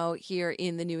brewers now here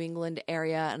in the New England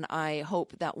area, and I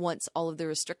hope that once all of the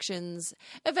restrictions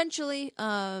eventually,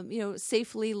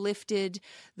 safely lifted,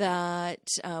 that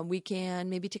we can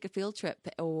maybe take a field trip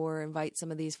or invite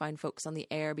some of these fine folks on the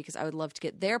air, because I would love to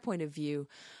get their point of view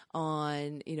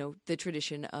on, the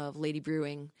tradition of lady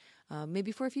brewing.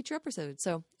 Maybe for a future episode.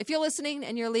 So if you're listening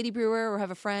and you're a lady brewer or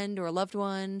have a friend or a loved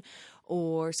one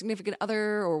or significant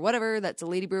other or whatever that's a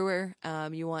lady brewer,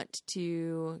 you want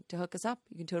to hook us up,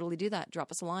 you can totally do that. Drop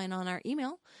us a line on our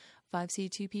email,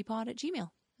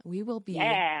 5c2ppod@gmail. We will be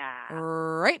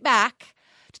right back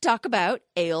to talk about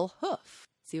Alehoof.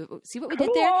 See what we did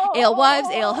there? Alewives,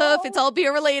 Alehoof, it's all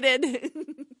beer related.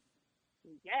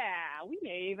 Yeah, we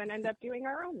may even end up doing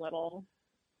our own little,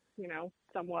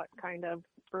 somewhat kind of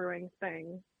brewing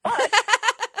thing. But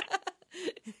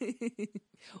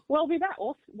we'll be back.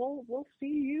 We'll see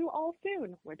you all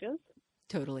soon, witches.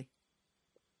 Totally.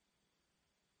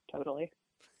 Welcome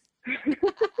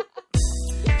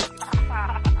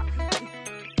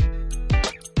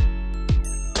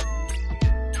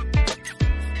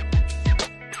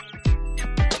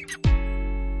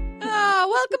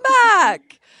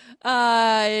back.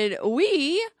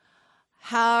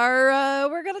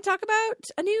 We're going to talk about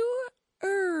a new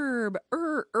herb,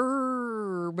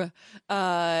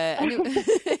 a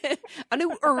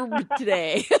new herb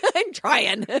today. I'm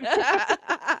trying. We're going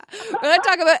to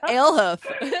talk about Alehoof.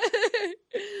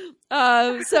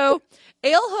 So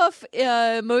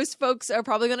Alehoof, most folks are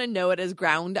probably going to know it as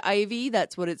ground ivy.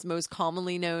 That's what it's most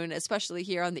commonly known, especially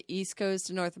here on the East Coast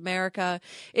of North America.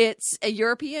 It's a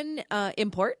European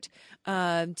import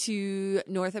to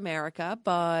North America,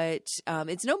 but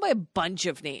it's known by a bunch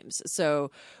of names.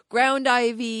 So ground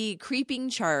ivy, creeping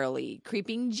Charlie,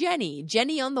 creeping Jenny,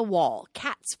 Jenny on the wall,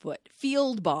 cat's foot,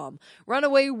 field bomb,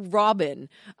 runaway robin.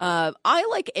 I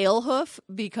like Alehoof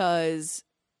because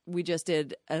we just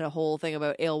did a whole thing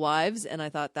about alewives, and I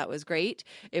thought that was great.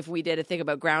 If we did a thing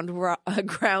about ground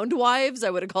wives, I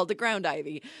would have called it ground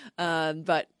ivy.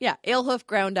 But yeah, Alehoof,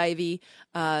 ground ivy.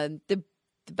 The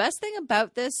best thing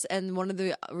about this, and one of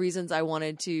the reasons I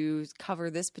wanted to cover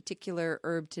this particular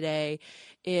herb today,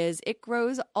 is it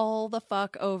grows all the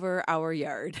fuck over our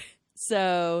yard.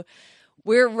 So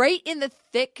we're right in the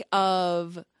thick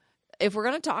of, if we're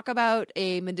going to talk about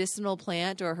a medicinal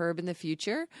plant or herb in the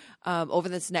future, over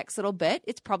this next little bit,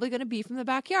 it's probably going to be from the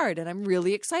backyard. And I'm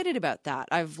really excited about that.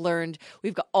 I've learned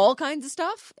we've got all kinds of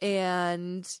stuff.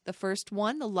 And the first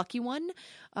one, the lucky one,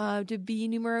 to be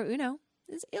numero uno,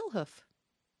 is Alehoof.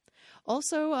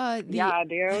 Also, yeah,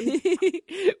 dude.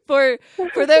 for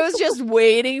those just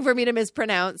waiting for me to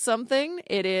mispronounce something,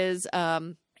 it is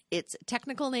its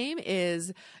technical name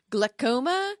is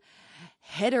Glaucoma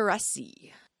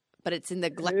hederaceae, but it's in the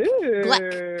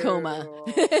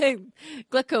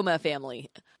glaucoma family.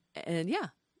 And yeah,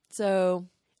 so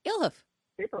Alehoof.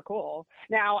 Super cool.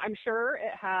 Now, I'm sure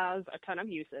it has a ton of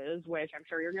uses, which I'm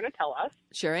sure you're going to tell us.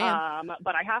 Sure am.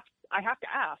 But I have to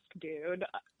ask, dude.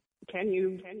 Can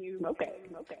you smoke it?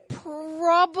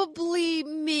 Probably,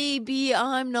 maybe,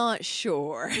 I'm not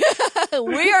sure.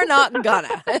 We are not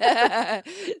gonna.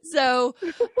 So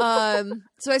I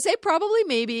say probably,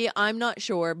 maybe, I'm not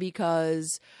sure,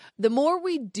 because the more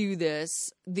we do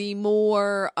this, the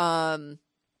more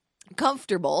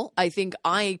comfortable I think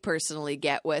I personally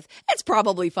get with it's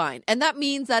probably fine, and that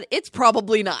means that it's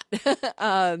probably not.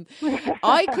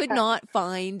 I could not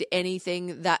find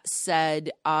anything that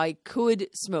said I could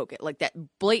smoke it, like that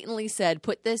blatantly said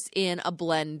put this in a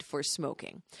blend for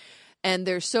smoking. And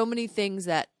there's so many things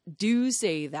that do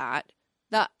say that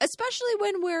that, especially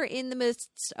when we're in the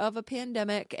midst of a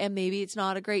pandemic and maybe it's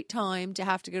not a great time to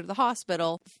have to go to the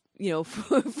hospital,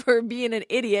 for being an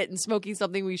idiot and smoking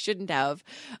something we shouldn't have.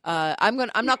 I'm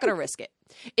not going to risk it.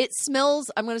 It smells,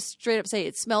 I'm going to straight up say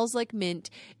it smells like mint.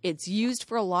 It's used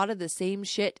for a lot of the same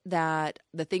shit that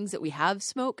the things that we have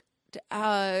smoked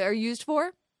are used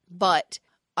for, but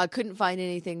I couldn't find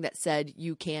anything that said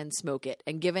you can smoke it.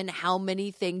 And given how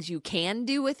many things you can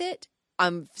do with it,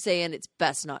 I'm saying it's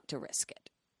best not to risk it.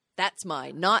 That's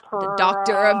mine, not the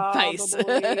doctor advice.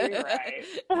 Right.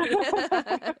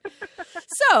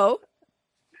 So,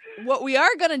 what we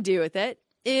are going to do with it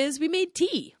is we made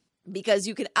tea, because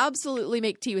you can absolutely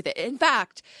make tea with it. In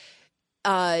fact,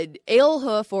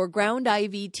 Alehoof or ground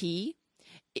ivy tea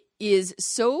is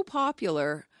so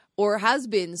popular, or has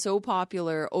been so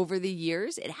popular over the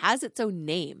years, it has its own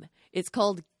name. It's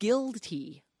called gill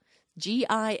tea.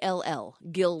 Gill,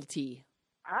 gill tea.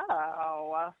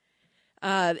 Oh.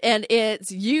 And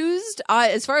it's used,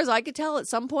 as far as I could tell, at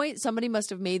some point, somebody must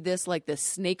have made this like the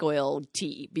snake oil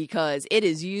tea, because it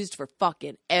is used for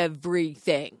fucking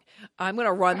everything. I'm going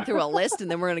to run through a list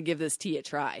and then we're going to give this tea a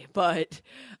try. But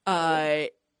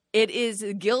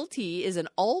gill tea is an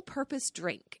all-purpose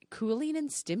drink, cooling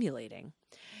and stimulating.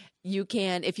 You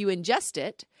can, if you ingest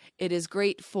it, it is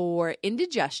great for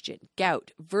indigestion,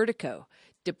 gout, vertigo,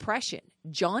 depression,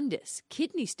 jaundice,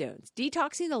 kidney stones,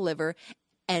 detoxing the liver,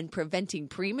 and preventing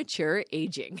premature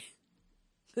aging.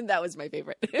 That was my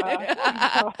favorite.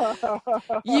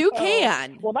 You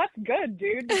can. Well, that's good,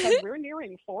 dude, because we're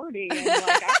nearing 40, and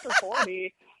like after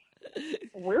 40,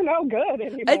 we're no good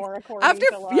anymore. According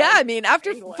to, like, after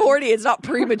England. 40, it's not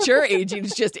premature aging;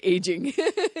 it's just aging.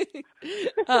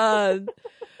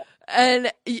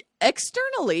 And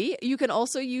externally, you can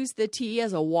also use the tea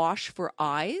as a wash for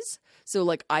eyes. So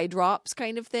like eye drops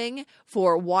kind of thing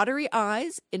for watery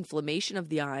eyes, inflammation of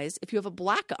the eyes. If you have a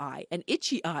black eye, an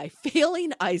itchy eye,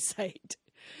 failing eyesight.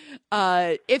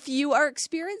 If you are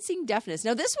experiencing deafness.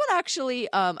 Now this one actually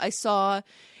I saw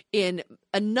in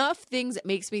enough things that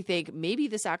makes me think maybe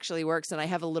this actually works, and I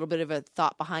have a little bit of a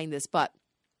thought behind this. But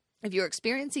if you're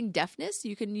experiencing deafness,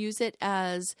 you can use it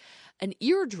as an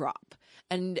eardrop.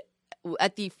 And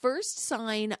at the first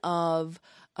sign of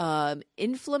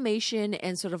inflammation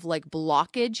and sort of like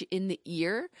blockage in the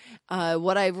ear,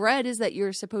 what I've read is that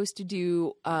you're supposed to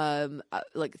do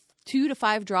like 2 to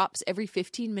 5 drops every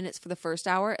 15 minutes for the first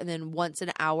hour, and then once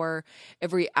an hour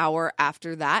every hour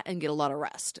after that, and get a lot of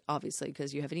rest, obviously,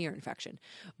 because you have an ear infection.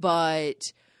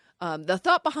 But the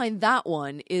thought behind that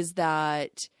one is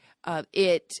that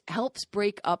it helps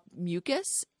break up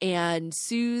mucus and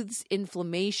soothes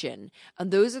inflammation.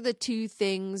 And those are the two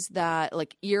things that,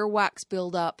 like earwax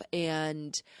buildup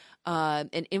and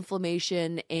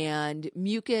inflammation and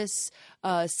mucus,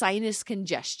 sinus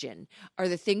congestion, are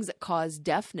the things that cause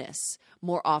deafness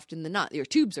more often than not. Your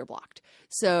tubes are blocked.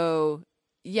 So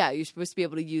yeah, you're supposed to be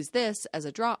able to use this as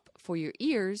a drop for your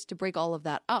ears to break all of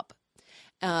that up.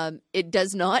 It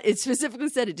does not, it specifically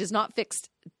said it does not fix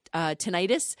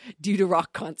tinnitus due to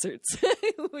rock concerts,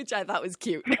 which I thought was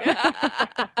cute. Which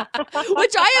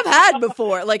I have had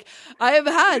before. Like, I have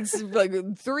had like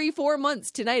 3-4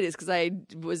 months tinnitus because I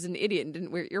was an idiot and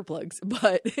didn't wear earplugs.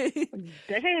 But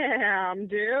damn,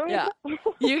 dude. Yeah,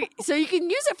 so you can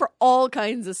use it for all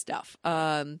kinds of stuff.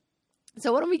 So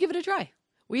why don't we give it a try?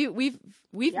 We've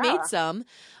made some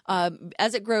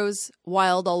as it grows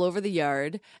wild all over the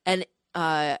yard, and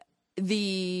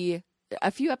a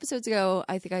few episodes ago,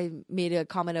 I think I made a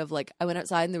comment of like, I went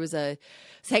outside and I was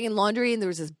hanging laundry and there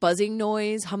was this buzzing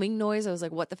noise, humming noise. I was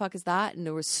like, what the fuck is that? And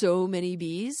there were so many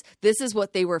bees. This is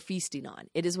what they were feasting on.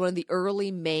 It is one of the early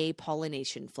May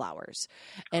pollination flowers.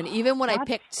 And even when I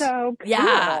picked, so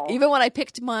cool. even when I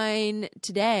picked mine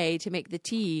today to make the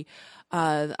tea,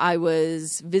 I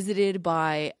was visited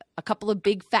by a couple of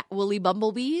big fat woolly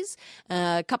bumblebees,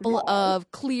 a couple of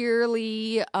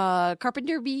clearly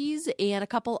carpenter bees, and a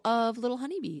couple of little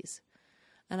honeybees.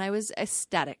 And I was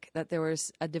ecstatic that there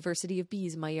was a diversity of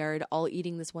bees in my yard all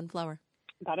eating this one flower.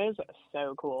 That is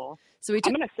so cool. So I'm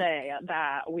going to say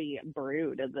that we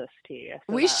brewed this tea.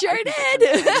 So we sure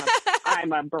did.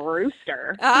 I'm a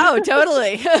brewster. Oh,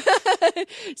 totally.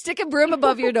 Stick a broom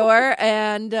above your door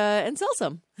and sell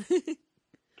some.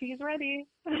 Tea's ready.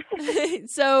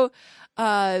 So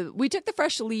we took the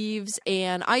fresh leaves,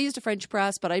 and I used a French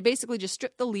press, but I basically just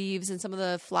stripped the leaves and some of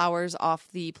the flowers off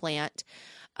the plant,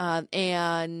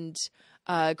 and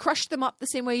crush them up the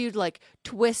same way you'd like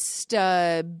twist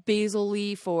basil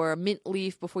leaf or a mint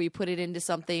leaf before you put it into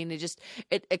something.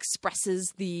 It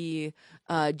expresses the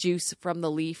juice from the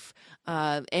leaf,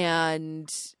 and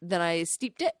then I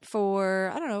steeped it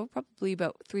for, I don't know, probably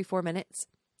about 3-4 minutes.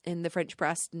 in the French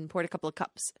press and poured a couple of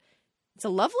cups. It's a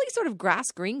lovely sort of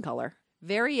grass green color.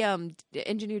 Very,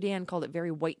 Engineer Dan called it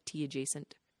very white tea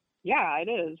adjacent. Yeah, it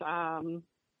is.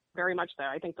 Very much so.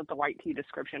 I think that the white tea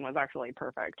description was actually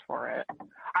perfect for it.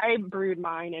 I brewed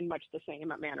mine in much the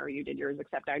same manner you did yours,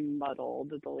 except I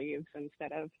muddled the leaves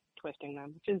instead of twisting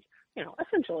them, which is,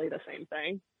 essentially the same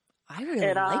thing. I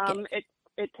really like it.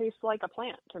 It tastes like a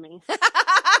plant to me.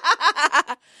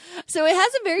 So it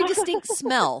has a very distinct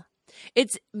smell.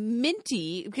 It's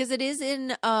minty because it is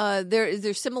in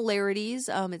there's similarities.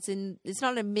 It's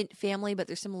not a mint family, but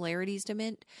there's similarities to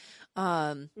mint.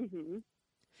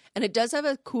 And it does have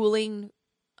a cooling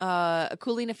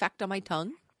effect on my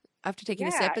tongue after taking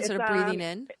a sip and sort of breathing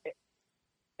in.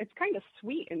 It's kind of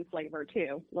sweet in flavor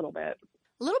too, a little bit.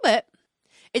 A little bit.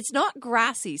 It's not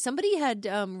grassy. Somebody had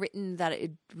written that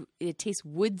it tastes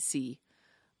woodsy,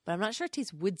 but I'm not sure it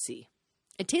tastes woodsy.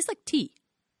 It tastes like tea.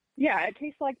 Yeah, it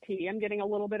tastes like tea. I'm getting a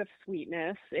little bit of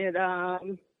sweetness. It a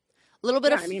little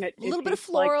bit of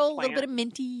floral, a little bit of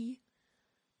minty.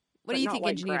 What do you think,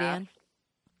 Engineer Dan?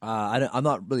 I'm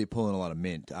not really pulling a lot of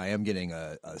mint. I am getting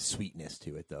a sweetness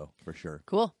to it, though, for sure.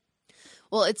 Cool.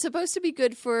 Well, it's supposed to be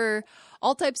good for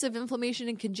all types of inflammation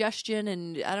and congestion,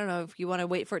 and I don't know if you want to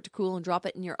wait for it to cool and drop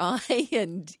it in your eye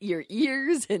and your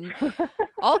ears and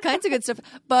all kinds of good stuff.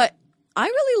 But I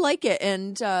really like it,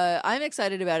 and I'm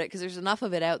excited about it because there's enough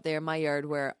of it out there in my yard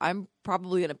where I'm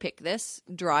probably going to pick this,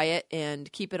 dry it,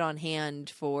 and keep it on hand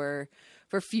for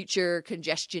future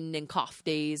congestion and cough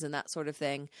days and that sort of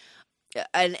thing.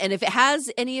 And if it has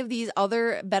any of these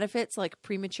other benefits like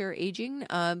premature aging,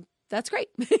 that's great.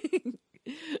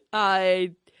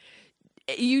 Sort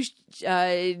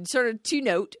of to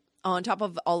note, on top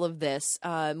of all of this,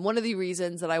 one of the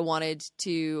reasons that I wanted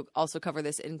to also cover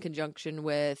this in conjunction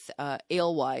with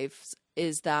Alewives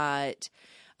is that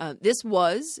this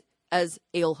was, as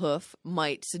Alehoof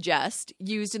might suggest,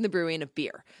 used in the brewing of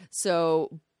beer.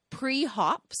 So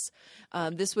pre-hops,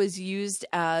 this was used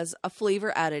as a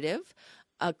flavor additive,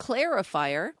 a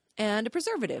clarifier, and a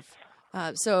preservative.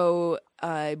 So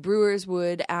brewers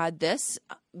would add this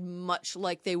much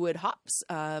like they would hops,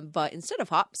 but instead of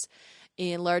hops,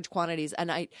 in large quantities.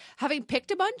 And having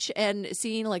picked a bunch and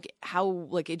seeing how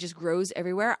it just grows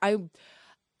everywhere, I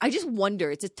just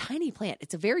wonder, it's a tiny plant.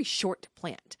 It's a very short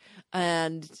plant.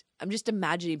 And I'm just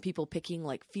imagining people picking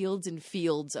fields and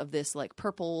fields of this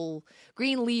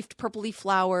green leafed, purpley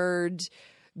flowered,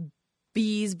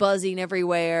 bees buzzing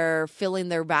everywhere, filling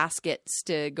their baskets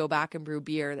to go back and brew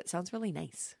beer. That sounds really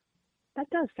nice. That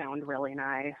does sound really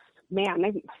nice. Man,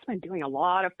 they must have been doing a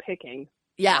lot of picking.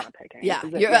 Yeah, yeah.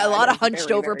 You're a lot of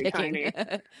hunched over picking.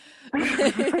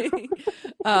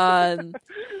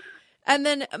 And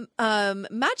then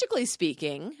magically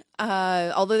speaking,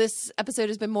 although this episode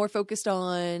has been more focused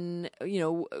on,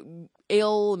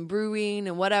 ale and brewing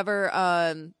and whatever,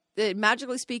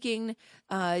 magically speaking,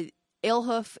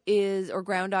 Alehoof or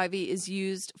ground ivy is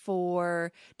used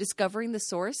for discovering the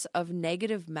source of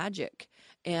negative magic,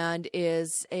 and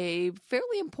is a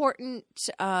fairly important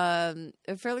plant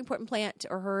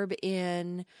or herb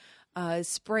in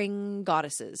spring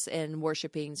goddesses and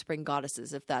worshiping spring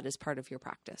goddesses, if that is part of your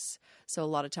practice. So a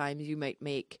lot of times you might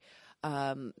make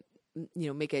a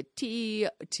tea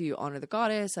to honor the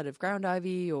goddess out of ground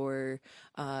ivy, or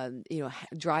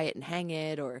dry it and hang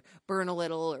it, or burn a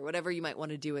little, or whatever you might want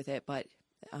to do with it. But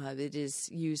it is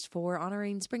used for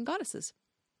honoring spring goddesses.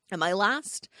 And my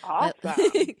last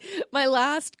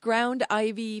ground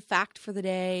ivy fact for the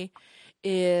day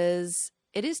is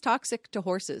it is toxic to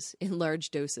horses in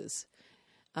large doses.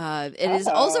 It is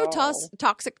also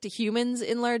toxic to humans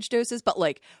in large doses, but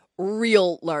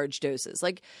real large doses.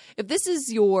 If this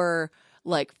is your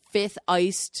fifth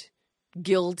iced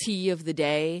gill tea of the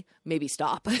day, maybe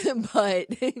stop. But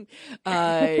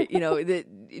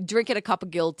drinking a cup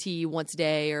of gill tea once a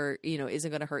day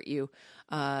isn't going to hurt you,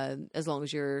 as long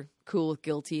as you're cool with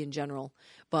gill tea in general.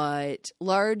 But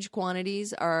large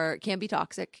quantities can be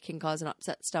toxic, can cause an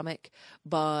upset stomach,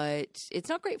 but it's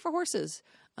not great for horses,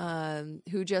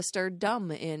 who just are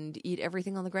dumb and eat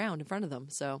everything on the ground in front of them.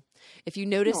 So if you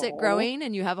notice it growing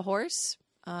and you have a horse,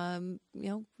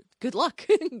 good luck,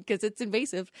 because it's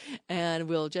invasive and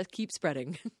will just keep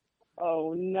spreading.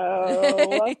 Oh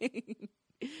no.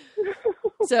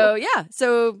 So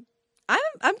I'm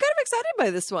kind of excited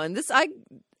by this one.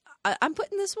 I'm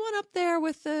putting this one up there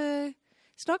with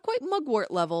it's not quite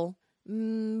mugwort level,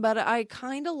 but I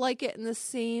kind of like it in the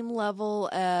same level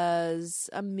as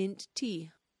a mint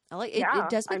tea. I like it. It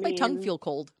does make my tongue feel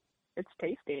cold. It's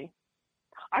tasty.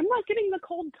 I'm not getting the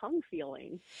cold tongue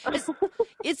feeling.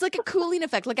 It's like a cooling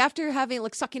effect. Like after having,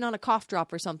 like sucking on a cough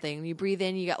drop or something, you breathe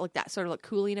in, you got like that sort of like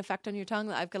cooling effect on your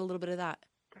tongue. I've got a little bit of that.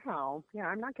 Oh, yeah,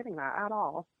 I'm not getting that at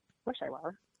all. Wish I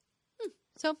were.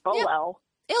 So, oh, yeah. well.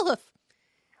 Alehoof.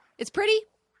 It's pretty.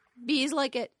 Bees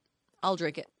like it. I'll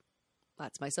drink it.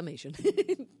 That's my summation.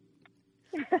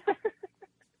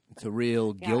 It's a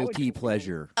real guilty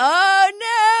pleasure. Oh,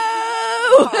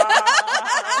 no!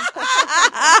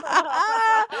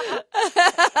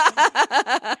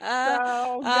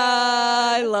 So good.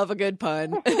 I love a good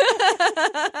pun.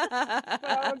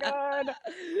 So good.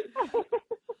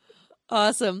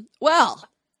 Awesome. Well,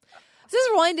 this is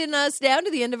winding us down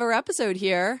to the end of our episode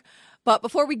here. But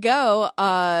before we go,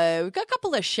 we've got a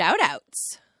couple of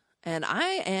shout-outs. And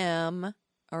I am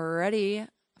ready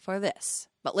for this.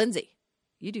 But Lindsay,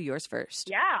 you do yours first.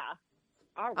 Yeah.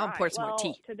 All right. I'll pour some more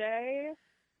tea. Today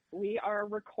we are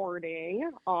recording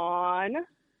on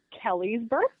Kelly's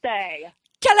birthday.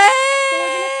 Kelly!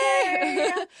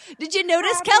 So Did you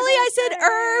notice, Happy Kelly? I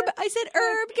birthday said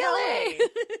herb, Kelly.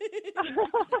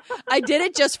 I did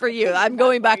it just for you. I'm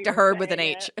going back to herb with an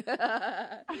H.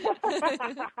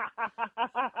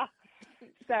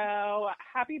 So,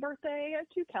 happy birthday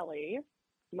to Kelly,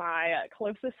 my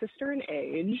closest sister in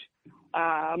age,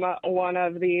 one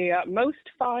of the most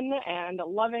fun and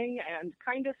loving and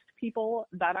kindest people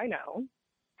that I know.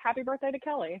 Happy birthday to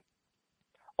Kelly.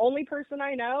 Only person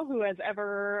I know who has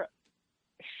ever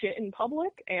shit in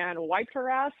public and wiped her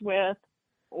ass with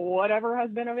whatever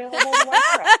has been available to wipe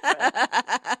her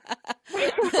ass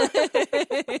with.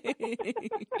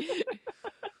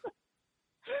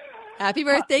 Happy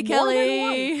birthday,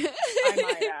 Kelly. Once, I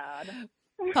might add.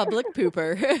 Public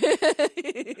pooper.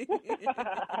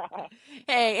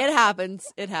 Hey, it happens.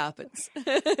 It happens.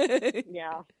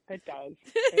 Yeah, it does.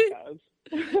 It does.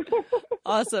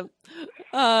 Awesome.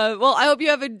 Well, I hope you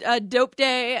have a dope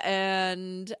day,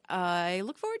 and I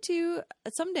look forward to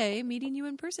someday meeting you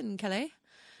in person, Kelly.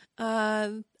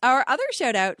 Our other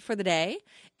shout out for the day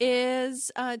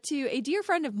is to a dear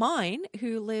friend of mine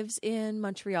who lives in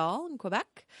Montreal in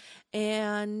Quebec,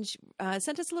 and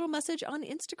sent us a little message on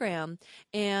Instagram.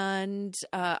 And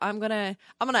I'm gonna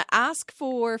ask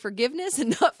for forgiveness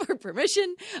and not for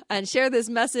permission, and share this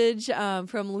message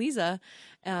from Lisa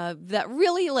that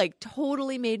really like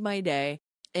totally made my day.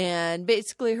 And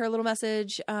basically, her little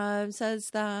message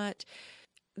says that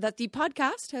the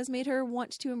podcast has made her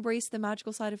want to embrace the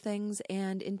magical side of things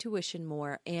and intuition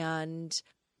more. And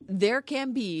there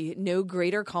can be no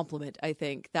greater compliment, I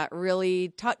think, that really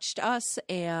touched us.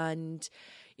 And,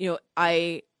 you know,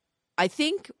 I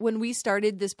think when we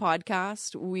started this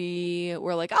podcast, we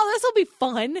were like, oh, this will be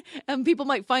fun and people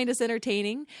might find us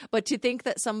entertaining. But to think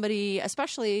that somebody,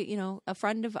 especially, you know, a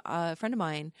friend of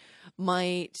mine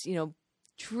might, you know,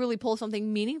 truly pull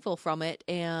something meaningful from it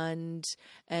and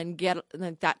get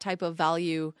like that type of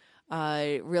value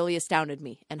really astounded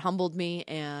me and humbled me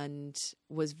and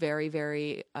was very,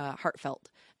 very heartfelt.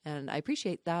 And I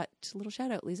appreciate that little shout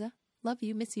out, Lisa. Love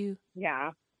you. Miss you.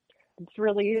 Yeah. It's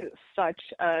really such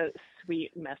a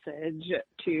sweet message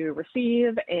to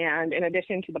receive. And in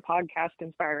addition to the podcast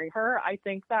inspiring her, I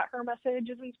think that her message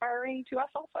is inspiring to us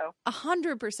also.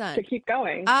 100%. To keep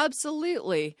going.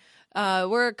 Absolutely.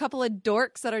 We're a couple of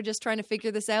dorks that are just trying to figure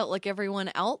this out like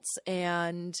everyone else.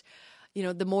 And, you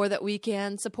know, the more that we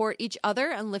can support each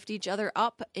other and lift each other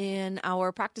up in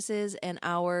our practices and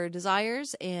our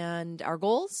desires and our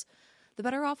goals, the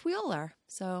better off we all are.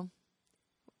 So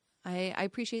I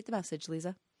appreciate the message,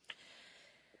 Lisa.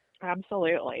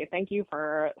 Absolutely. Thank you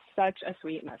for such a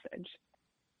sweet message.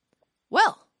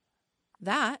 Well,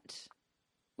 that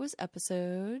was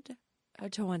episode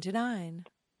 29.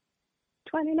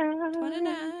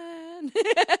 29.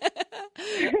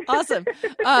 Awesome.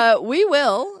 We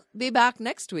will be back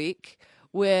next week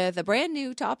with a brand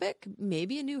new topic,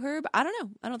 maybe a new herb. I don't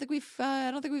know. I don't think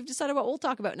we've decided what we'll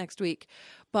talk about next week.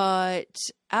 But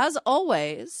as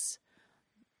always,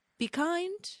 be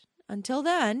kind. Until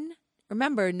then,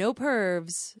 remember, no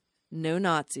pervs, no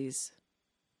Nazis.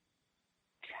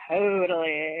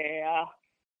 Totally.